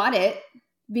 And I got it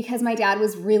because my dad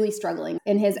was really struggling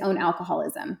in his own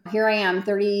alcoholism. Here I am,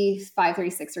 35,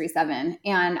 36, 37,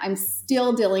 and I'm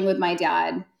still dealing with my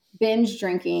dad binge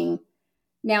drinking.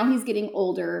 Now he's getting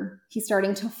older. He's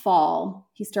starting to fall.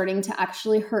 He's starting to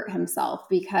actually hurt himself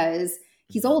because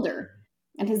he's older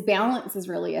and his balance is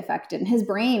really affected. And his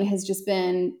brain has just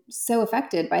been so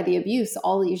affected by the abuse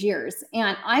all these years.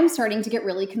 And I'm starting to get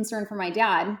really concerned for my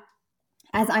dad,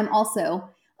 as I'm also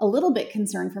a little bit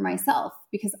concerned for myself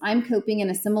because I'm coping in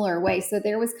a similar way. So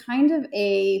there was kind of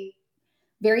a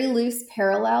very loose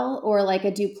parallel or like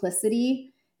a duplicity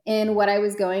in what I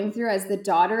was going through as the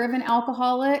daughter of an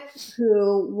alcoholic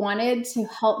who wanted to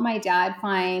help my dad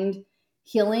find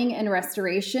healing and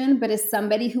restoration, but as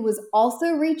somebody who was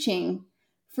also reaching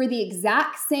for the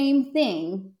exact same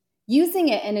thing, using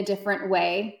it in a different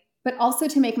way, but also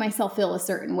to make myself feel a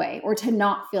certain way or to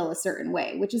not feel a certain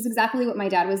way, which is exactly what my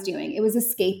dad was doing. It was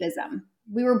escapism.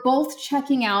 We were both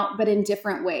checking out, but in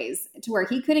different ways to where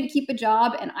he couldn't keep a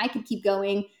job and I could keep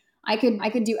going. I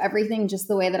could do everything just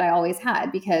the way that I always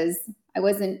had because I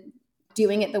wasn't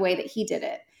doing it the way that he did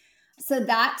it. So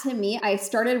that to me, I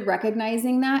started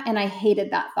recognizing that and I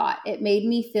hated that thought. It made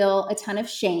me feel a ton of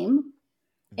shame.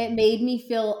 It made me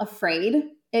feel afraid.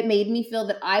 It made me feel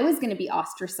that I was going to be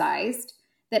ostracized,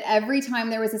 that every time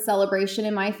there was a celebration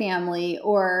in my family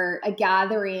or a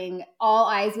gathering, all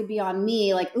eyes would be on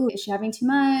me like, ooh, is she having too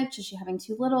much? Is she having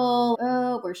too little?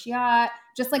 Oh, where's she at?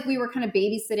 Just like we were kind of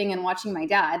babysitting and watching my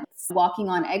dad walking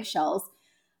on eggshells.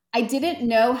 I didn't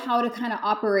know how to kind of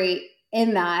operate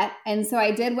in that. And so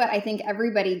I did what I think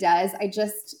everybody does. I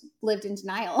just lived in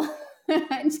denial.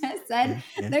 I just said,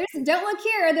 don't look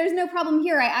here. There's no problem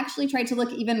here. I actually tried to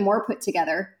look even more put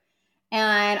together.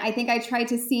 And I think I tried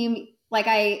to seem like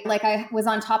I was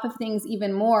on top of things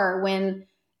even more when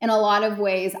in a lot of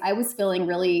ways I was feeling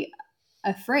really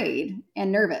afraid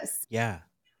and nervous. Yeah.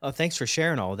 Oh, thanks for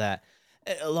sharing all that.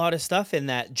 A lot of stuff in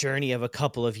that journey of a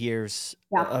couple of years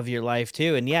of your life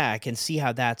too. And yeah, I can see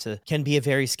how can be a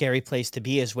very scary place to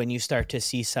be is when you start to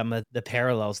see some of the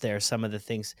parallels there, some of the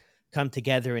things come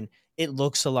together and it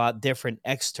looks a lot different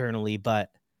externally, but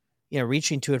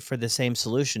reaching to it for the same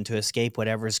solution to escape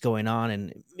whatever's going on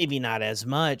and maybe not as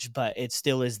much, but it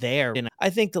still is there. And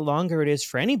I think the longer it is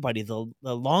for anybody, the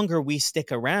longer we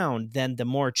stick around, then the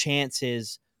more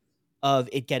chances of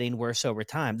it getting worse over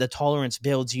time. The tolerance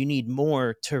builds. You need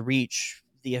more to reach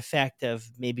the effect of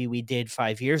maybe we did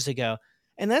 5 years ago.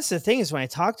 And that's the thing is when I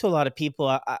talk to a lot of people,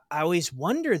 I always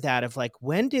wonder that of like,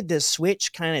 when did this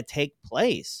switch kind of take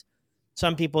place?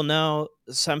 Some people know,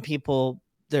 some people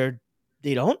they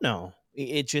don't know.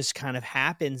 It just kind of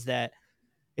happens that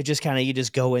it just kind of, you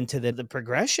just go into the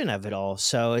progression of it all.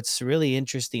 So it's really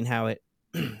interesting how it,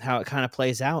 how it kind of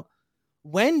plays out.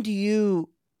 When do you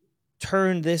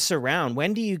turn this around?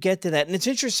 When do you get to that? And it's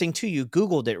interesting too, you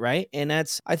Googled it, right? And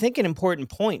that's, I think, an important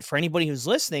point for anybody who's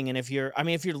listening. And if you're, I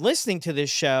mean, if you're listening to this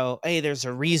show, hey, there's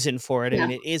a reason for it. Yeah.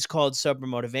 And it is called sober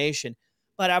motivation.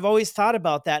 But I've always thought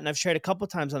about that. And I've shared a couple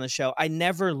times on the show. I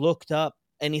never looked up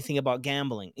anything about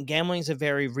gambling. And gambling is a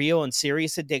very real and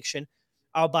serious addiction.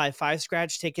 I'll buy 5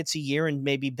 scratch tickets a year and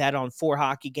maybe bet on 4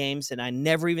 hockey games. And I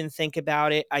never even think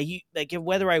about it. Like,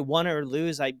 whether I won or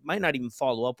lose, I might not even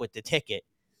follow up with the ticket.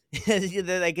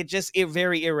 Like, it's just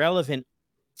very irrelevant.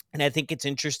 And I think it's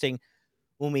interesting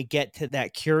when we get to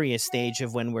that curious stage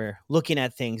of when we're looking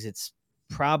at things, it's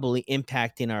probably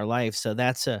impacting our life. So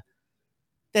that's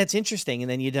interesting.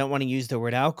 And then you don't want to use the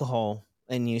word alcohol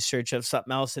and you search up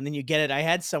something else and then you get it. I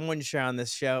had someone share on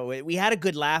this show. We had a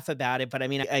good laugh about it, but I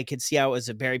mean, I could see how it was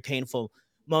a very painful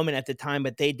moment at the time,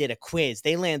 but they did a quiz.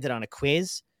 They landed on a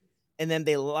quiz and then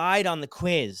they lied on the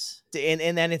quiz.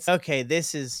 And then it's okay.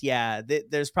 This is,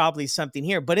 there's probably something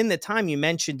here. But in the time, you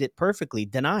mentioned it perfectly,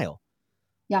 denial.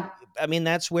 Yeah. I mean,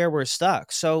 that's where we're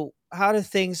stuck. So how do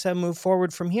things move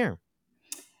forward from here?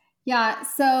 Yeah.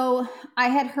 So I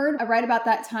had heard right about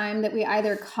that time that we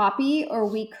either copy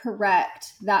or we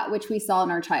correct that which we saw in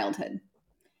our childhood.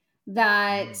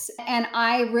 And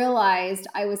I realized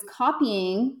I was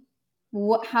copying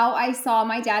how I saw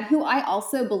my dad, who I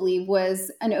also believe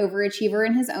was an overachiever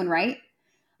in his own right.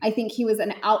 I think he was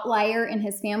an outlier in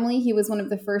his family. He was one of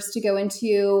the first to go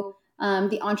into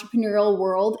the entrepreneurial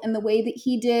world in the way that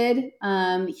he did.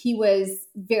 He was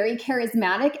very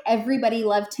charismatic. Everybody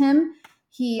loved him.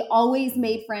 He always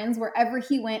made friends wherever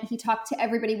he went. He talked to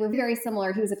everybody. We're very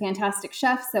similar. He was a fantastic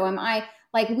chef. So am I.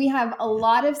 Like, we have a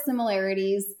lot of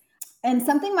similarities. And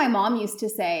something my mom used to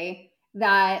say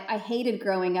that I hated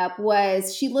growing up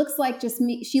was, she looks like just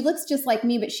me. She looks just like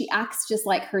me, but she acts just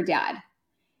like her dad.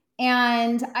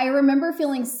 And I remember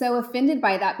feeling so offended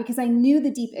by that because I knew the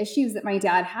deep issues that my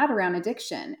dad had around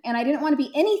addiction. And I didn't want to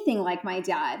be anything like my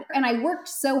dad. And I worked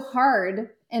so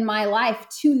hard in my life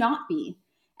to not be.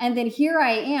 And then here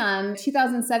I am,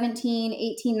 2017,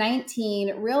 18,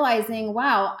 19, realizing,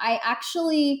 wow, I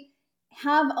actually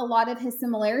have a lot of his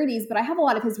similarities, but I have a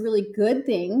lot of his really good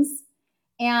things.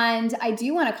 And I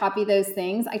do want to copy those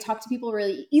things. I talk to people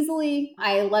really easily.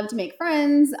 I love to make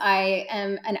friends. I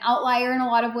am an outlier in a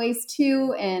lot of ways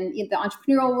too. And in the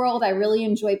entrepreneurial world, I really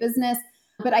enjoy business.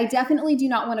 But I definitely do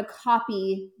not want to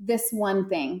copy this one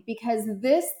thing, because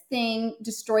this thing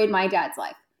destroyed my dad's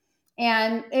life.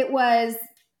 And it was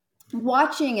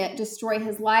watching it destroy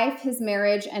his life, his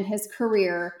marriage, and his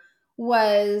career.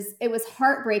 It was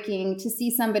heartbreaking to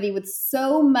see somebody with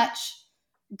so much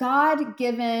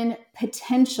God-given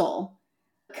potential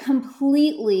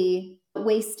completely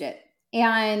waste it.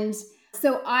 And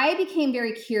so I became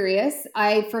very curious.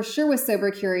 I for sure was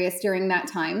sober curious during that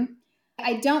time.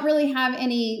 I don't really have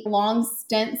any long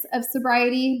stints of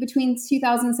sobriety between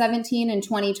 2017 and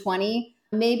 2020.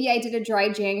 Maybe I did a dry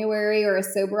January or a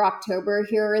sober October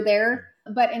here or there.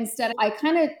 But instead, I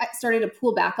kind of started to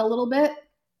pull back a little bit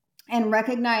and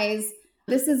recognize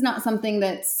this is not something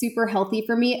that's super healthy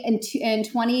for me. In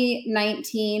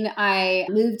 2019, I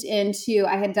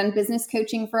had done business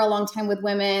coaching for a long time with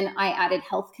women. I added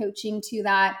health coaching to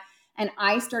that. And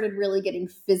I started really getting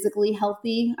physically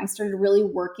healthy. I started really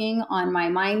working on my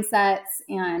mindsets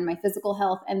and my physical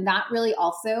health. And that really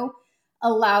also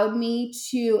allowed me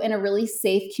to, in a really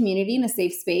safe community, in a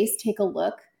safe space, take a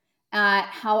look at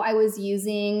how I was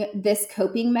using this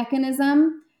coping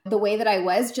mechanism the way that I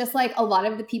was, just like a lot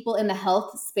of the people in the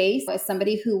health space. As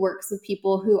somebody who works with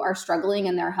people who are struggling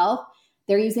in their health,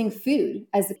 they're using food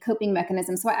as a coping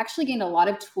mechanism. So I actually gained a lot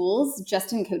of tools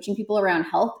just in coaching people around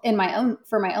health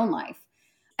for my own life.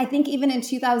 I think even in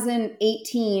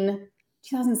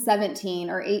 2017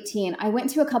 or 18, I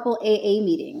went to a couple AA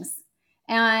meetings.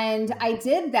 And I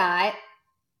did that.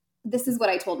 This is what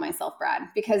I told myself, Brad,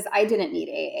 because I didn't need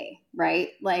AA, right?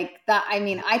 Like that. I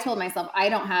mean, I told myself I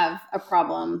don't have a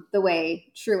problem the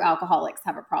way true alcoholics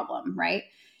have a problem, right?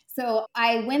 So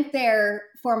I went there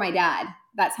for my dad.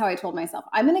 That's how I told myself,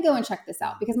 I'm going to go and check this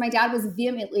out, because my dad was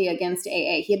vehemently against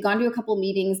AA. He had gone to a couple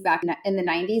meetings back in the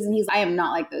 90s, and I am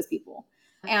not like those people.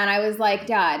 And I was like,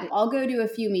 Dad, I'll go to a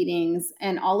few meetings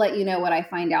and I'll let you know what I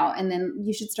find out. And then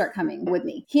you should start coming with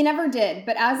me. He never did.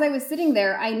 But as I was sitting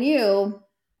there, I knew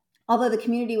although the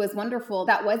community was wonderful,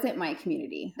 that wasn't my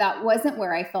community. That wasn't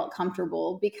where I felt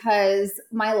comfortable because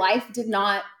my life did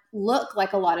not look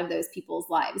like a lot of those people's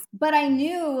lives. But I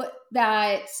knew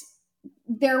that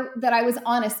I was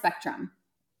on a spectrum.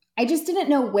 I just didn't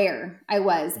know where I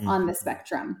was on the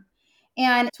spectrum.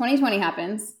 And 2020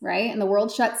 happens, right? And the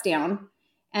world shuts down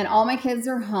and all my kids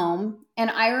are home. And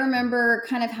I remember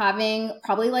kind of having,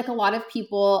 probably like a lot of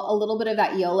people, a little bit of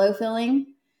that YOLO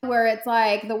feeling where it's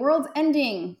like, the world's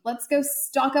ending. Let's go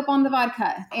stock up on the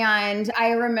vodka. And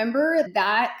I remember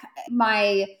that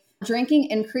my drinking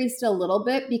increased a little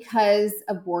bit because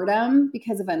of boredom,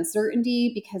 because of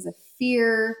uncertainty, because of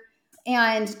fear.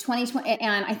 And 2020,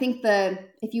 and I think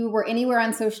if you were anywhere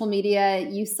on social media,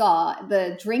 you saw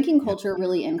the drinking culture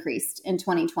really increased in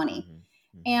 2020.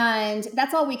 And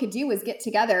that's all we could do was get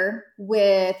together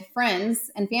with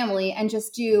friends and family and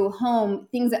just do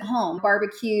things at home,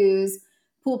 barbecues,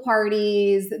 pool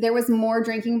parties. There was more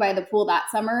drinking by the pool that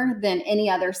summer than any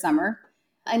other summer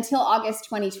until August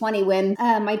 2020 when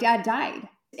my dad died.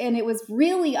 And it was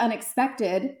really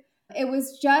unexpected. It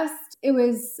was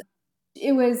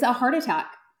a heart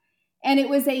attack. And it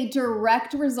was a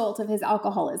direct result of his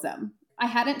alcoholism. I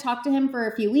hadn't talked to him for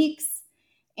a few weeks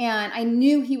and I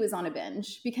knew he was on a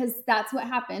binge because that's what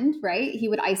happened, right? He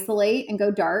would isolate and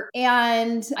go dark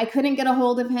and I couldn't get a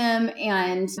hold of him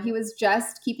and he was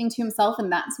just keeping to himself.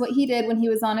 And that's what he did when he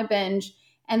was on a binge.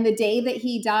 And the day that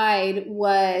he died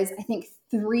was, I think,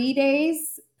 3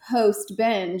 days post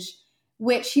binge,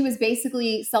 which he was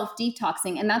basically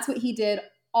self-detoxing. And that's what he did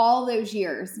all those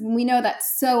years. We know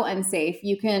that's so unsafe.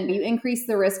 You increase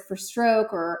the risk for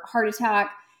stroke or heart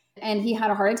attack. And he had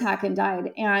a heart attack and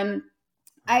died. And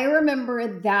I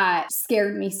remember that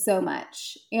scared me so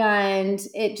much. And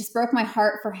it just broke my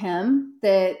heart for him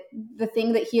that the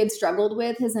thing that he had struggled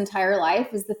with his entire life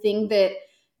is the thing that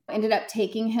ended up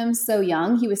taking him so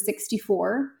young. He was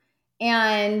 64.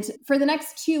 And for the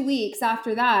next 2 weeks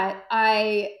after that,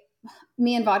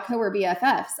 me and vodka were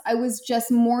BFFs. I was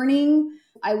just mourning.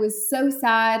 I was so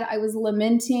sad. I was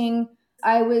lamenting.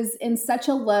 I was in such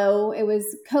a low. It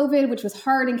was COVID, which was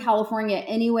hard in California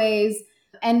anyways.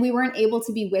 And we weren't able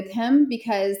to be with him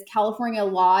because California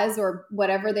laws or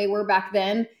whatever they were back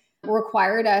then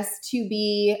required us to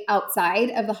be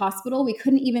outside of the hospital. We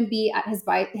couldn't even be at his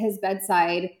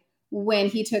bedside when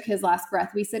he took his last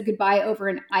breath. We said goodbye over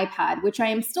an iPad, which I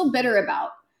am still bitter about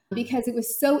because it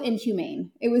was so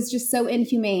inhumane. It was just so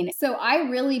inhumane. So I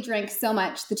really drank so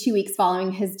much the 2 weeks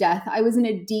following his death. I was in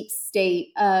a deep state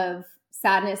of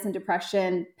sadness and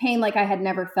depression, pain like I had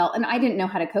never felt. And I didn't know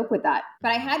how to cope with that.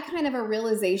 But I had kind of a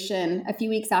realization a few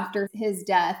weeks after his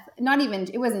death,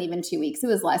 it wasn't even 2 weeks, it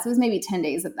was less. It was maybe 10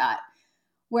 days of that,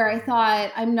 where I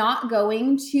thought, I'm not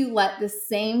going to let the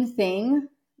same thing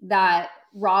that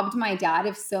robbed my dad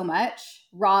of so much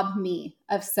rob me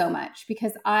of so much,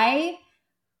 because I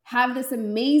have this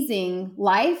amazing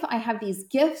life. I have these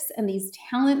gifts and these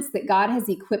talents that God has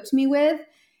equipped me with.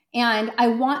 And I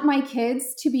want my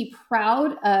kids to be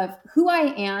proud of who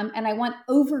I am. And I want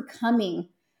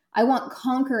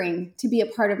conquering to be a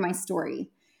part of my story.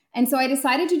 And so I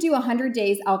decided to do 100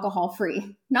 days alcohol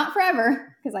free, not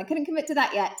forever, because I couldn't commit to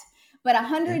that yet, but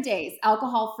 100 days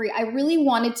alcohol free. I really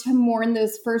wanted to mourn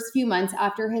those first few months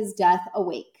after his death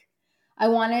awake. I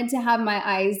wanted to have my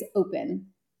eyes open.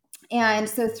 And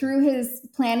so through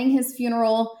planning his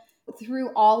funeral, through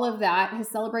all of that, his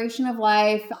celebration of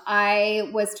life, I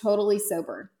was totally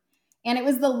sober. And it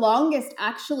was the longest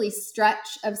actually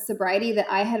stretch of sobriety that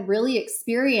I had really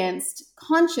experienced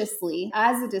consciously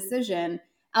as a decision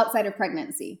outside of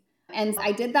pregnancy. And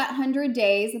I did that 100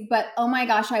 days, but oh my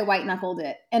gosh, I white knuckled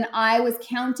it. And I was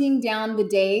counting down the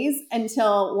days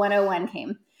until 101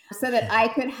 came so that I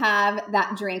could have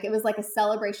that drink. It was like a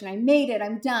celebration. I made it.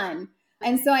 I'm done.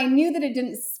 And so I knew that it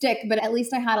didn't stick, but at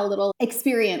least I had a little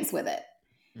experience with it.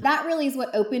 That really is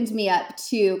what opened me up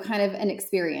to kind of an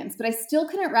experience, but I still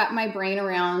couldn't wrap my brain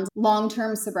around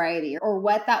long-term sobriety or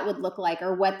what that would look like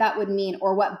or what that would mean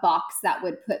or what box that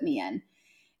would put me in.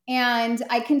 And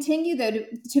I continued though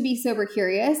to be sober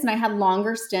curious, and I had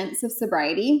longer stints of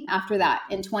sobriety after that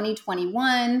in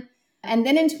 2021. And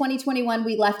then in 2021,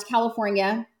 we left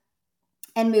California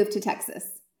and moved to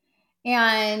Texas.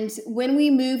 And when we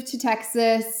moved to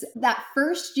Texas, that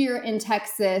first year in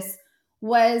Texas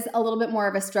was a little bit more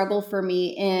of a struggle for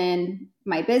me in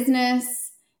my business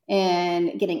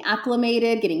and getting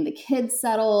acclimated, getting the kids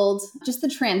settled, just the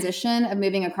transition of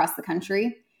moving across the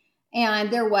country.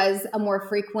 And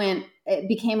it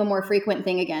became a more frequent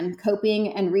thing again,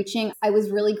 coping and reaching. I was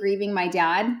really grieving my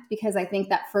dad because I think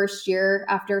that first year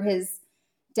after his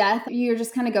death, you're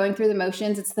just kind of going through the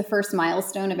motions. It's the first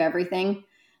milestone of everything.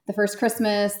 the first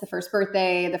Christmas, the first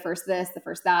birthday, the first this, the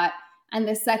first that. And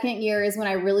the second year is when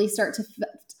I really started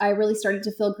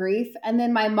to feel grief. And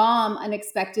then my mom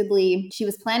unexpectedly, she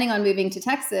was planning on moving to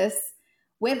Texas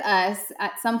with us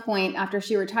at some point after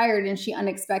she retired, and she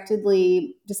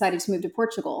unexpectedly decided to move to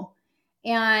Portugal.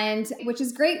 And which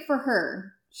is great for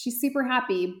her. She's super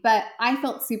happy, but I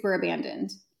felt super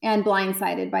abandoned and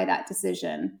blindsided by that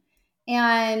decision.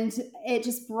 And it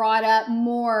just brought up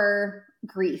more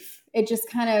grief. It just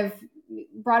kind of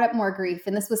brought up more grief.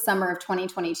 And this was summer of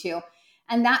 2022.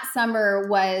 And that summer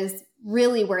was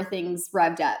really where things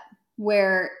revved up,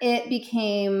 where it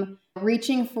became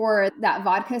reaching for that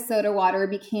vodka soda water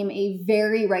became a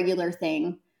very regular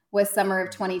thing was summer of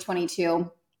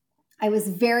 2022. I was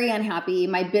very unhappy.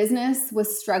 My business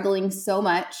was struggling so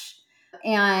much.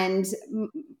 And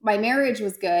my marriage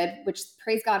was good, which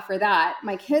praise God for that.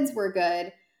 My kids were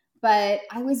good, but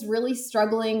I was really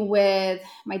struggling with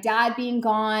my dad being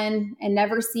gone and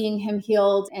never seeing him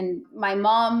healed, and my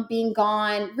mom being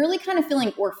gone, really kind of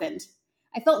feeling orphaned.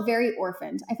 I felt very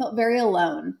orphaned. I felt very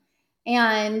alone.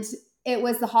 And it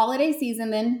was the holiday season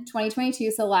then,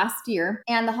 2022, so last year.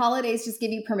 And the holidays just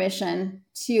give you permission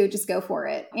to just go for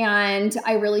it. And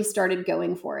I really started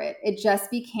going for it. It just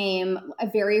became a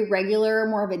very regular,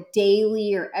 more of a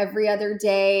daily or every other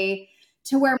day,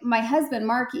 to where my husband,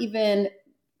 Mark, even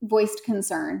voiced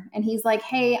concern. And he's like,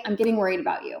 hey, I'm getting worried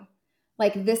about you.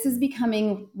 Like, this is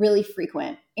becoming really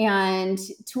frequent. And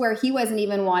to where he wasn't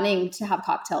even wanting to have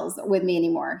cocktails with me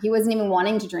anymore. He wasn't even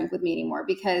wanting to drink with me anymore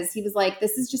because he was like,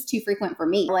 this is just too frequent for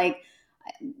me. Like,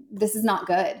 this is not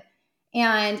good.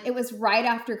 And it was right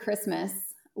after Christmas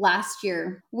last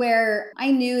year where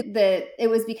I knew that it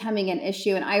was becoming an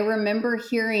issue. And I remember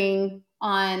hearing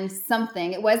on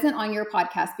something, it wasn't on your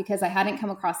podcast because I hadn't come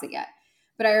across it yet,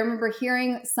 but I remember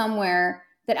hearing somewhere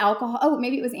that alcohol,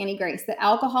 maybe it was Annie Grace, that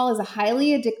alcohol is a highly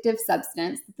addictive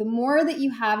substance. The more that you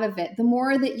have of it, the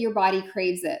more that your body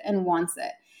craves it and wants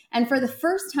it. And for the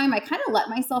first time, I kind of let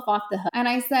myself off the hook. And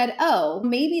I said, oh,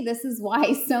 maybe this is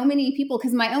why so many people,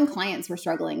 because my own clients were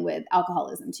struggling with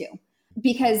alcoholism too,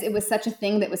 because it was such a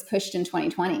thing that was pushed in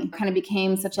 2020, kind of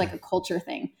became such like a culture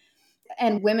thing.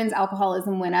 And women's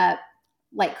alcoholism went up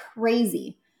like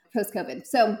crazy post-COVID.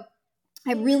 So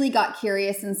I really got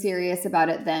curious and serious about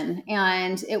it then.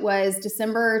 And it was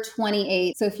December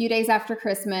 28th. So a few days after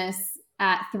Christmas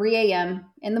at 3 a.m.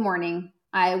 in the morning,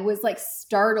 I was like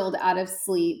startled out of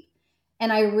sleep.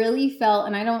 And I really felt,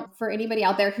 and I don't, for anybody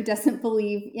out there who doesn't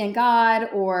believe in God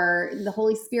or the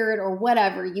Holy Spirit or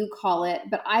whatever you call it,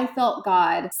 but I felt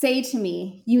God say to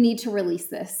me, you need to release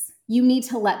this. You need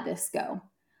to let this go.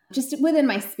 Just within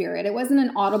my spirit. It wasn't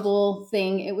an audible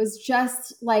thing. It was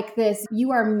just like this.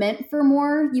 You are meant for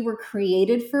more. You were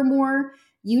created for more.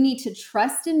 You need to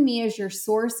trust in me as your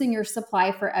source and your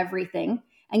supply for everything.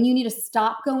 And you need to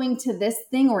stop going to this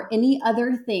thing or any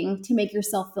other thing to make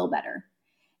yourself feel better.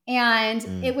 And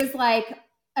it was like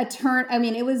a turn. I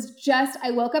mean, it was just,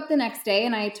 I woke up the next day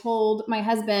and I told my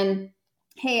husband,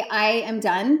 hey, I am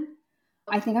done.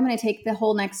 I think I'm going to take the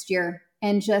whole next year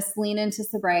and just lean into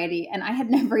sobriety. And I had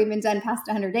never even done past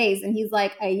 100 days. And he's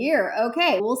like, a year?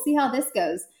 Okay, we'll see how this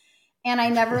goes. And I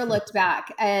never looked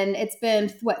back. And it's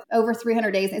been, over 300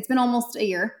 days? It's been almost a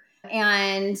year.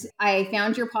 And I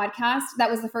found your podcast. That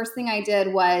was the first thing I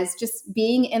did, was just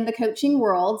being in the coaching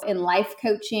world, in life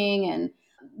coaching. And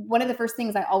one of the first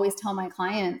things I always tell my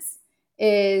clients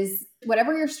is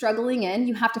whatever you're struggling in,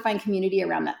 you have to find community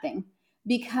around that thing.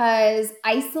 Because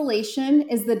isolation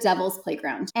is the devil's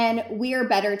playground and we are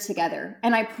better together.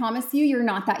 And I promise you, you're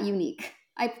not that unique.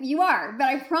 You are, but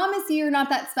I promise you, you're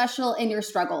not that special in your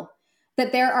struggle,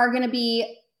 that there are going to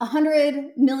be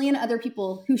 100 million other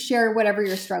people who share whatever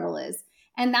your struggle is.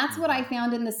 And that's what I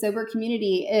found in the sober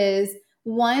community is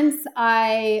once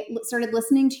I started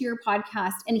listening to your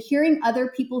podcast and hearing other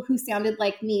people who sounded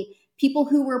like me, people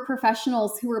who were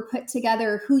professionals, who were put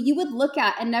together, who you would look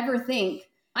at and never think,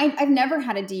 I've never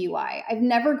had a DUI. I've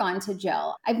never gone to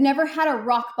jail. I've never had a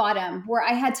rock bottom where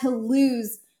I had to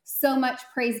lose so much,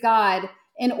 praise God,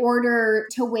 in order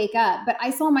to wake up. But I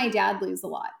saw my dad lose a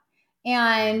lot.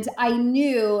 And I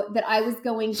knew that I was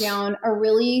going down a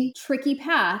really tricky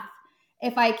path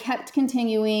if I kept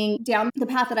continuing down the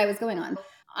path that I was going on.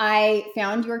 I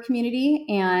found your community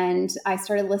and I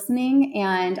started listening,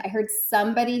 and I heard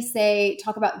somebody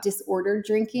talk about disordered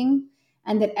drinking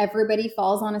and that everybody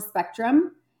falls on a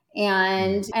spectrum.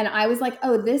 And I was like,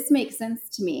 oh, this makes sense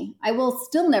to me. I will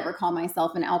still never call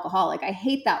myself an alcoholic. I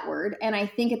hate that word. And I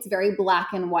think it's very black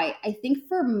and white. I think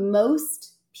for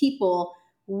most people,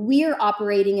 we're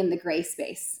operating in the gray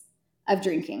space of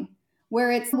drinking, where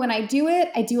it's when I do it,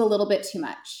 I do a little bit too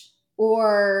much.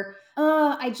 Or,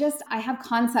 I have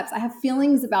concepts, I have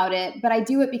feelings about it, but I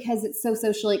do it because it's so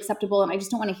socially acceptable and I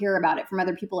just don't want to hear about it from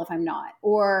other people if I'm not.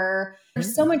 Or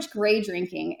there's so much gray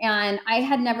drinking. And I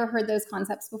had never heard those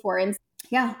concepts before. And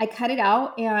yeah, I cut it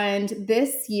out. And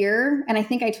this year, and I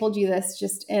think I told you this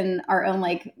just in our own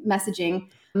like messaging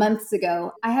months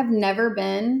ago, I have never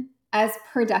been as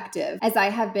productive as I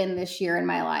have been this year in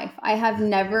my life. I have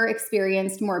never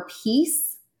experienced more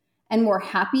peace and more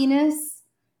happiness,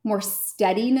 more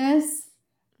steadiness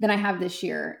than I have this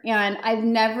year. And I've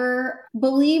never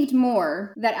believed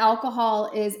more that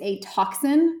alcohol is a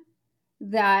toxin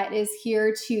that is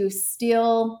here to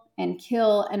steal and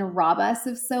kill and rob us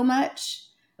of so much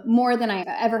more than I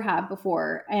ever have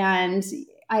before. And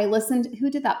I listened, who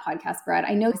did that podcast, Brad?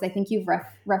 I know because I think you've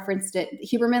referenced it,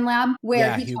 Huberman Lab,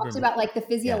 where he talked about like the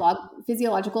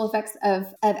physiological effects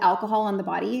of alcohol on the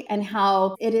body and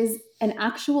how it is an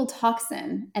actual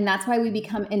toxin. And that's why we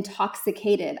become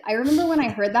intoxicated. I remember when I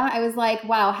heard that, I was like,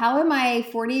 wow, how am I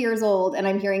 40 years old and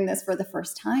I'm hearing this for the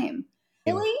first time?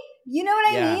 Really? You know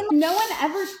what I mean? No one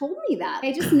ever told me that.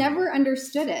 I just never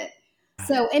understood it.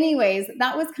 So anyways,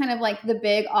 that was kind of like the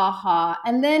big aha.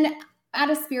 And then at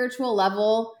a spiritual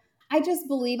level, I just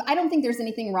believe, I don't think there's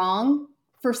anything wrong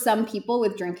for some people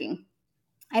with drinking.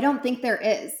 I don't think there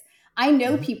is. I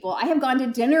know people, I have gone to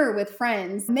dinner with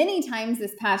friends many times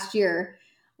this past year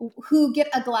who get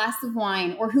a glass of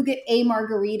wine or who get a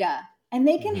margarita and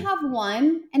they can have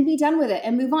one and be done with it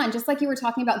and move on. Just like you were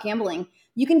talking about gambling.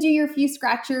 You can do your few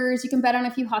scratchers, you can bet on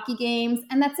a few hockey games,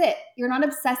 and that's it. You're not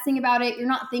obsessing about it. You're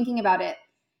not thinking about it.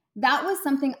 That was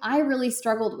something I really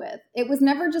struggled with. It was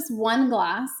never just one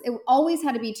glass. It always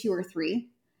had to be 2 or 3.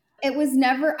 It was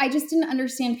never, I just didn't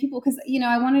understand people because, you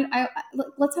know,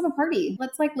 let's have a party.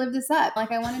 Let's like live this up.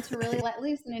 Like I wanted to really let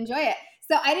loose and enjoy it.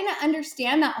 So I didn't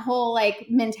understand that whole like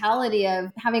mentality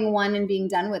of having one and being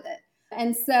done with it.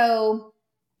 And so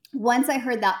once I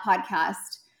heard that podcast,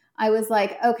 I was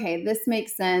like, okay, this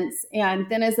makes sense. And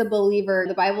then as a believer,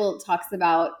 the Bible talks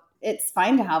about it's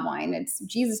fine to have wine. It's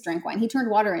Jesus drank wine. He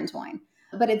turned water into wine,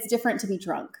 but it's different to be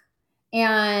drunk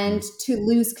and to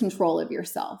lose control of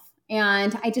yourself.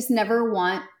 And I just never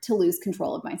want to lose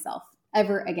control of myself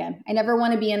ever again. I never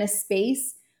want to be in a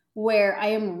space where I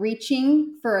am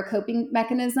reaching for a coping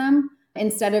mechanism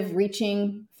instead of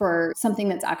reaching for something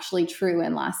that's actually true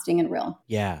and lasting and real.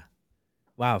 Yeah.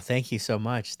 Wow. Thank you so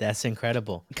much. That's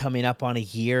incredible. Coming up on a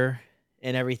year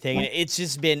and everything. And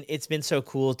it's been so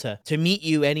cool to meet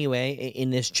you anyway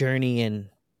in this journey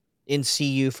and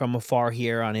see you from afar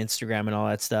here on Instagram and all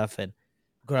that stuff and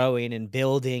growing and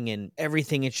building and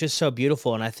everything. It's just so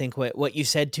beautiful. And I think what you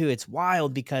said too, it's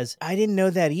wild because I didn't know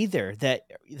that either, that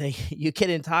you get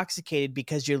intoxicated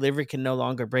because your liver can no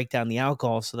longer break down the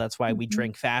alcohol. So that's why we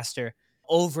drink faster.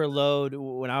 Overload.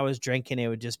 When I was drinking, it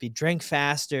would just be drink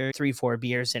faster, 3-4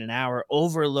 beers in an hour,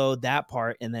 overload that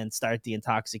part, and then start the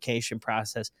intoxication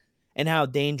process. And how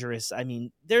dangerous. I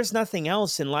mean, there's nothing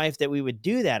else in life that we would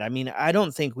do that. I mean, I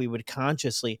don't think we would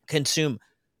consciously consume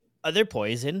other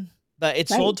poison, but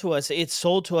it's sold to us. It's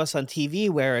sold to us on TV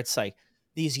where it's like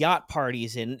these yacht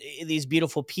parties and these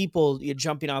beautiful people you're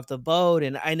jumping off the boat.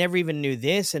 And I never even knew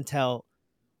this until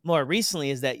more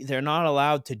recently, is that they're not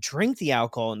allowed to drink the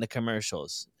alcohol in the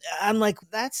commercials. I'm like,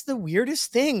 that's the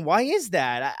weirdest thing. Why is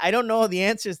that? I don't know the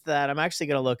answers to that. I'm actually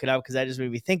going to look it up because that just made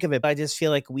me think of it. But I just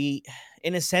feel like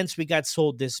in a sense, we got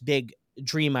sold this big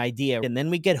dream idea and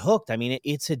then we get hooked. I mean,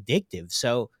 it's addictive.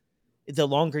 So the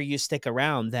longer you stick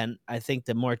around, then I think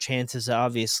the more chances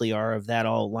obviously are of that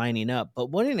all lining up.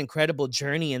 But what an incredible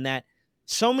journey in that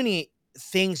so many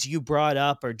things you brought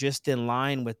up are just in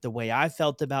line with the way I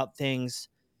felt about things,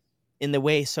 in the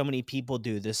way so many people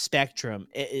do, the spectrum.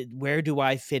 Where do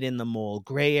I fit in the mold?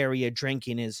 Gray area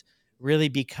drinking is really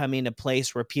becoming a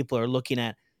place where people are looking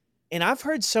at. And I've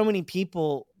heard so many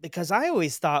people, because I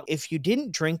always thought if you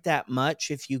didn't drink that much,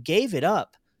 if you gave it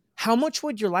up, how much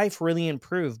would your life really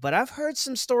improve? But I've heard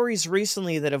some stories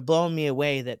recently that have blown me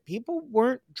away that people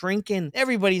weren't drinking.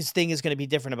 Everybody's thing is going to be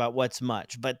different about what's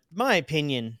much. But my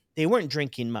opinion, they weren't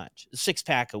drinking much. A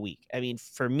 6-pack a week. I mean,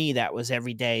 for me, that was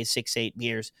every day, 6-8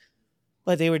 beers.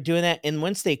 But they were doing that. And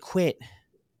once they quit,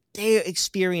 they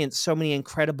experienced so many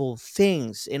incredible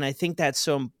things. And I think that's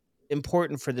so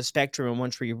important for the spectrum. And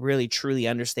once we really, truly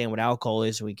understand what alcohol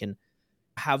is, we can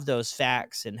have those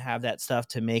facts and have that stuff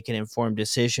to make an informed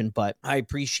decision. But I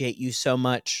appreciate you so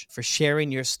much for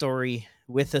sharing your story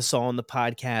with us all on the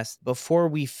podcast. Before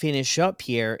we finish up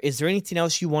here, is there anything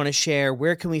else you want to share?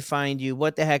 Where can we find you?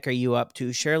 What the heck are you up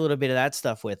to? Share a little bit of that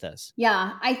stuff with us.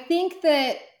 Yeah, I think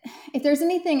that if there's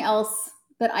anything else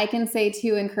that I can say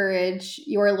to encourage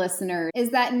your listener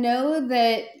is that know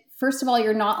that first of all,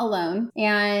 you're not alone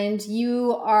and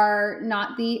you are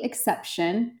not the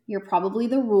exception. You're probably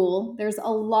the rule. There's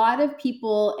a lot of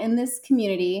people in this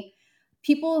community,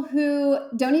 people who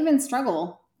don't even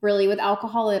struggle really with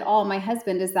alcohol at all. My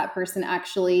husband is that person,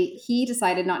 actually. He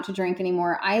decided not to drink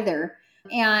anymore either.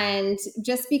 And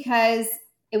just because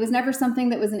it was never something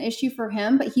that was an issue for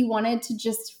him, but he wanted to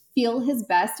just feel his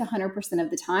best 100% of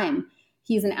the time.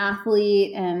 He's an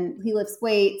athlete and he lifts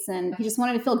weights and he just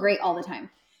wanted to feel great all the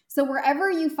time. So wherever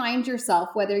you find yourself,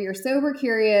 whether you're sober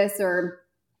curious or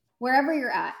wherever you're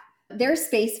at, there's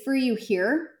space for you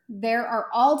here. There are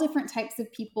all different types of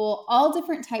people, all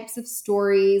different types of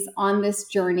stories on this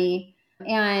journey,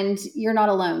 and you're not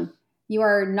alone. You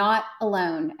are not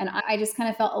alone. And I just kind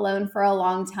of felt alone for a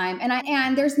long time.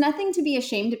 And there's nothing to be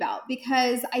ashamed about,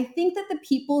 because I think that the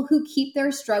people who keep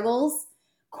their struggles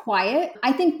quiet,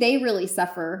 I think they really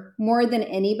suffer more than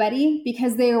anybody,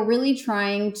 because they are really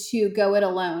trying to go it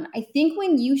alone. I think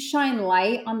when you shine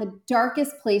light on the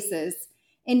darkest places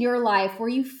in your life where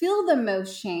you feel the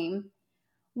most shame,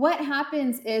 what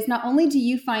happens is not only do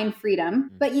you find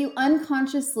freedom, but you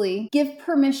unconsciously give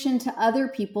permission to other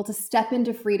people to step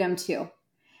into freedom too.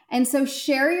 And so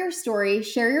share your story,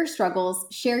 share your struggles,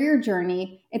 share your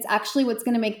journey. It's actually what's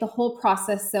going to make the whole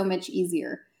process so much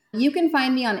easier. You can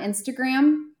find me on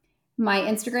Instagram. My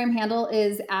Instagram handle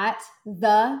is at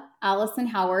the Alison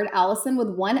Howard, Alison with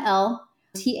one L,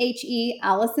 THE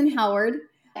Alison Howard.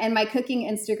 And my cooking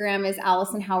Instagram is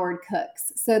Alison Howard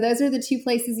Cooks. So those are the two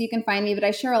places you can find me. But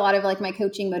I share a lot of like my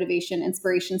coaching, motivation,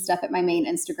 inspiration stuff at my main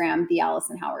Instagram, the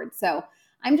Alison Howard. So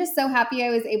I'm just so happy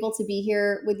I was able to be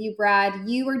here with you, Brad.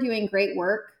 You are doing great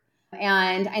work.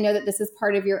 And I know that this is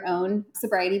part of your own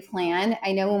sobriety plan.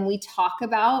 I know when we talk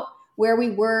about where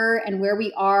we were and where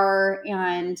we are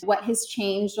and what has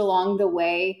changed along the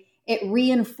way, it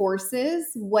reinforces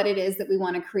what it is that we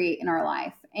want to create in our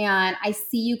life. And I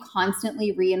see you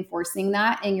constantly reinforcing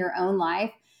that in your own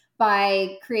life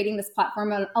by creating this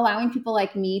platform and allowing people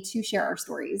like me to share our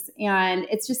stories. And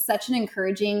it's just such an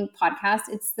encouraging podcast.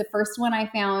 It's the first one I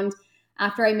found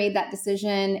after I made that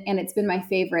decision, and it's been my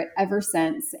favorite ever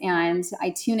since. And I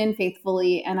tune in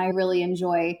faithfully, and I really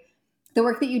enjoy the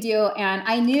work that you do. And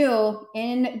I knew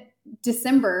in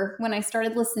December, when I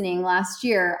started listening last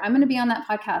year, I'm going to be on that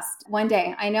podcast one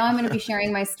day. I know I'm going to be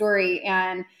sharing my story,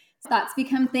 and thoughts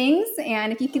become things.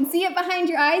 And if you can see it behind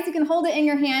your eyes, you can hold it in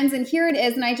your hands, and here it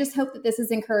is. And I just hope that this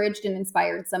has encouraged and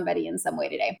inspired somebody in some way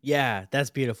today. Yeah, that's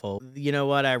beautiful. You know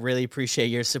what? I really appreciate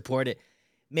your support. It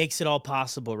makes it all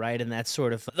possible, right? And that's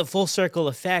sort of the full circle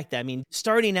effect. I mean,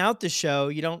 starting out the show,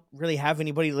 you don't really have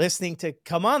anybody listening to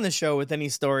come on the show with any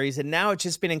stories. And now it's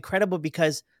just been incredible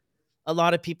because a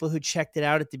lot of people who checked it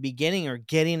out at the beginning are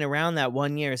getting around that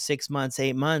 1 year, 6 months,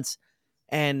 8 months.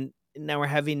 And now we're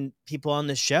having people on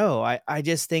the show. I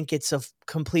just think it's a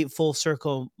complete full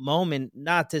circle moment,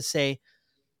 not to say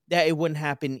that it wouldn't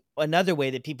happen another way,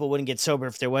 that people wouldn't get sober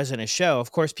if there wasn't a show.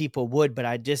 Of course people would, but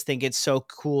I just think it's so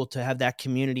cool to have that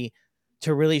community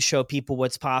to really show people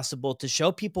what's possible, to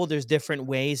show people there's different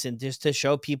ways, and just to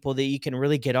show people that you can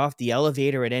really get off the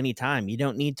elevator at any time. You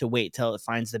don't need to wait till it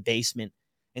finds the basement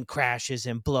and crashes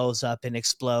and blows up and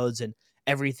explodes and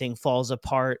everything falls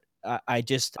apart.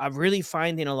 I'm really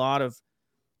finding a lot of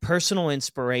personal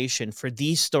inspiration for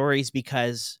these stories,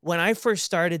 because when I first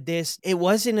started this, it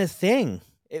wasn't a thing.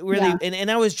 It really, Yeah.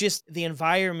 and I was just the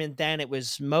environment then, it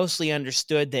was mostly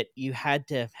understood that you had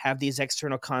to have these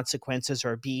external consequences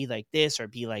or be like this or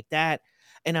be like that.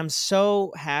 And I'm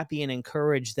so happy and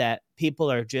encouraged that people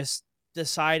are just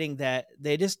deciding that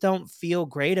they just don't feel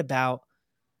great about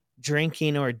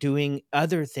drinking or doing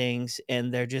other things,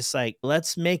 and they're just like,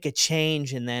 let's make a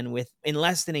change. And then in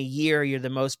less than a year, you're the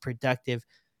most productive.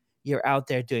 You're out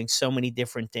there doing so many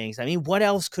different things. I mean, what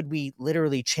else could we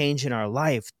literally change in our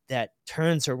life that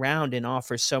turns around and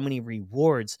offers so many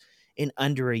rewards in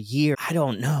under a year? I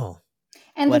don't know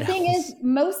And the what thing is, else.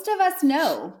 most of us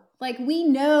know, like we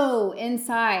know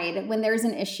inside when there's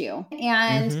an issue.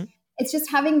 And Hmm. it's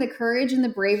just having the courage and the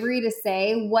bravery to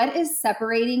say, what is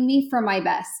separating me from my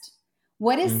best?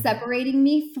 What is Hmm. separating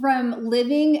me from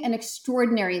living an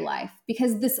extraordinary life?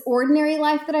 Because this ordinary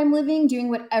life that I'm living, doing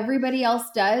what everybody else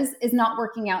does, is not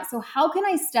working out. So, how can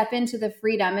I step into the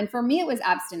freedom? And for me, it was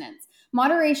abstinence.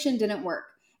 Moderation didn't work.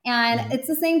 And Hmm. it's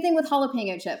the same thing with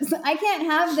jalapeno chips. I can't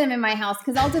have them in my house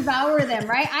because I'll devour them,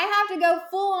 right? I have to go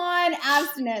full on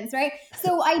abstinence, right?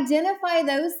 So identify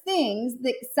those things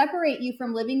that separate you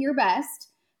from living your best,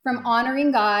 from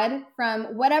honoring God, from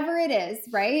whatever it is,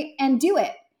 right? And do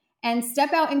it and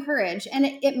step out in courage. And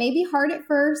it may be hard at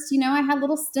first. You know, I had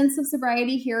little stints of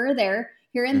sobriety here or there,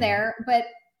 here and Hmm. there, but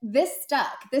this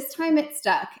stuck. This time it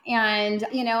stuck. And,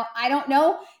 I don't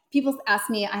know. People ask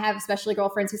me, I have especially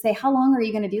girlfriends who say, how long are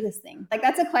you going to do this thing? Like,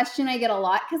 that's a question I get a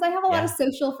lot because I have a lot of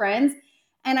social friends.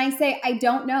 And I say, I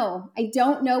don't know. I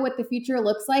don't know what the future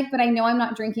looks like, but I know I'm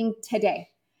not drinking today.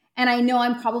 And I know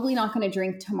I'm probably not going to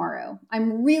drink tomorrow.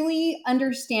 I'm really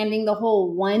understanding the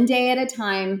whole one day at a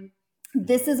time.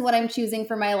 This is what I'm choosing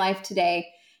for my life today.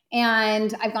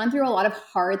 And I've gone through a lot of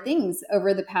hard things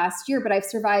over the past year, but I've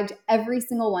survived every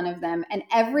single one of them. And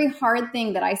every hard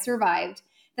thing that I survived,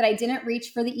 that I didn't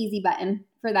reach for the easy button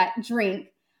for that drink,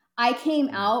 I came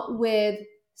out with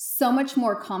so much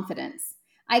more confidence.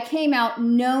 I came out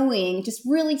knowing, just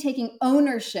really taking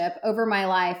ownership over my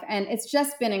life. And it's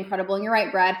just been incredible. And you're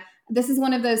right, Brad. This is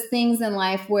one of those things in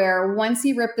life where once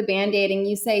you rip the Band-Aid and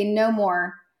you say, no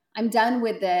more, I'm done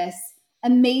with this,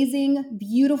 amazing,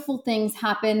 beautiful things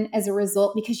happen as a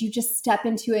result because you just step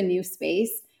into a new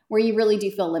space where you really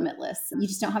do feel limitless. You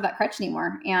just don't have that crutch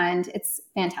anymore. And it's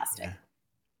fantastic.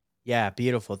 Yeah,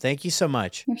 beautiful. Thank you so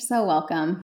much. You're so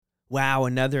welcome. Wow,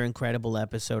 another incredible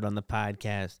episode on the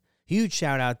podcast. Huge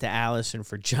shout out to Alison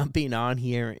for jumping on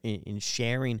here and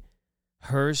sharing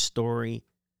her story.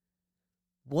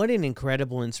 What an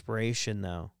incredible inspiration,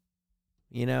 though.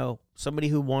 Somebody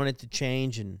who wanted to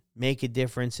change and make a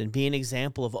difference and be an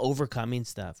example of overcoming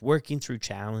stuff, working through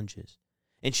challenges.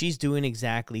 And she's doing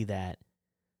exactly that.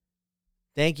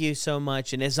 Thank you so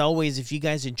much. And as always, if you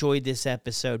guys enjoyed this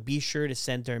episode, be sure to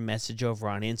send her a message over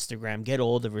on Instagram. Get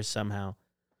hold of her somehow.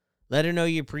 Let her know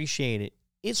you appreciate it.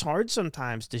 It's hard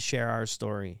sometimes to share our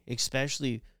story,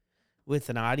 especially with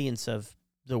an audience of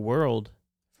the world,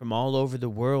 from all over the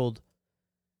world.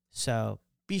 So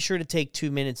be sure to take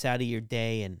 2 minutes out of your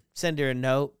day and send her a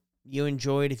note you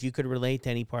enjoyed if you could relate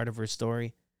to any part of her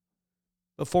story.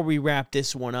 Before we wrap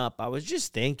this one up, I was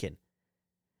just thinking,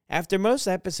 after most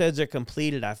episodes are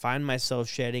completed, I find myself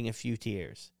shedding a few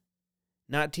tears.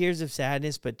 Not tears of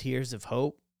sadness, but tears of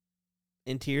hope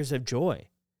and tears of joy.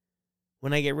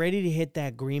 When I get ready to hit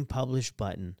that green publish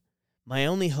button, my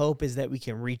only hope is that we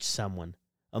can reach someone,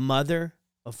 a mother,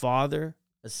 a father,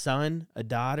 a son, a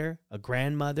daughter, a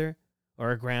grandmother, or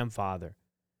a grandfather.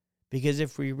 Because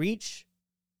if we reach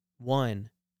one,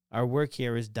 our work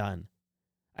here is done.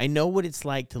 I know what it's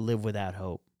like to live without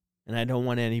hope, and I don't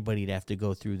want anybody to have to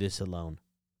go through this alone.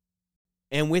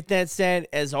 And with that said,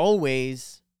 as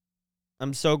always,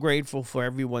 I'm so grateful for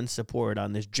everyone's support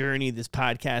on this journey, this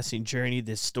podcasting journey,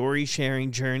 this story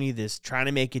sharing journey, this trying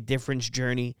to make a difference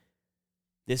journey,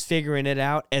 this figuring it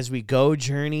out as we go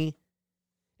journey,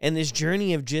 and this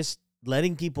journey of just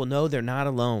letting people know they're not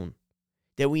alone,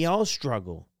 that we all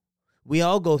struggle. We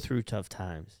all go through tough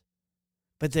times,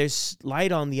 but there's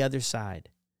light on the other side,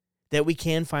 that we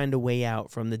can find a way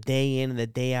out from the day in and the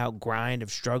day out grind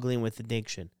of struggling with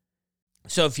addiction.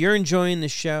 So if you're enjoying the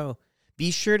show, be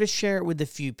sure to share it with a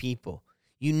few people.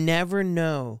 You never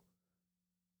know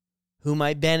who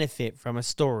might benefit from a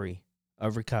story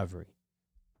of recovery.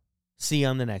 See you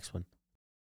on the next one.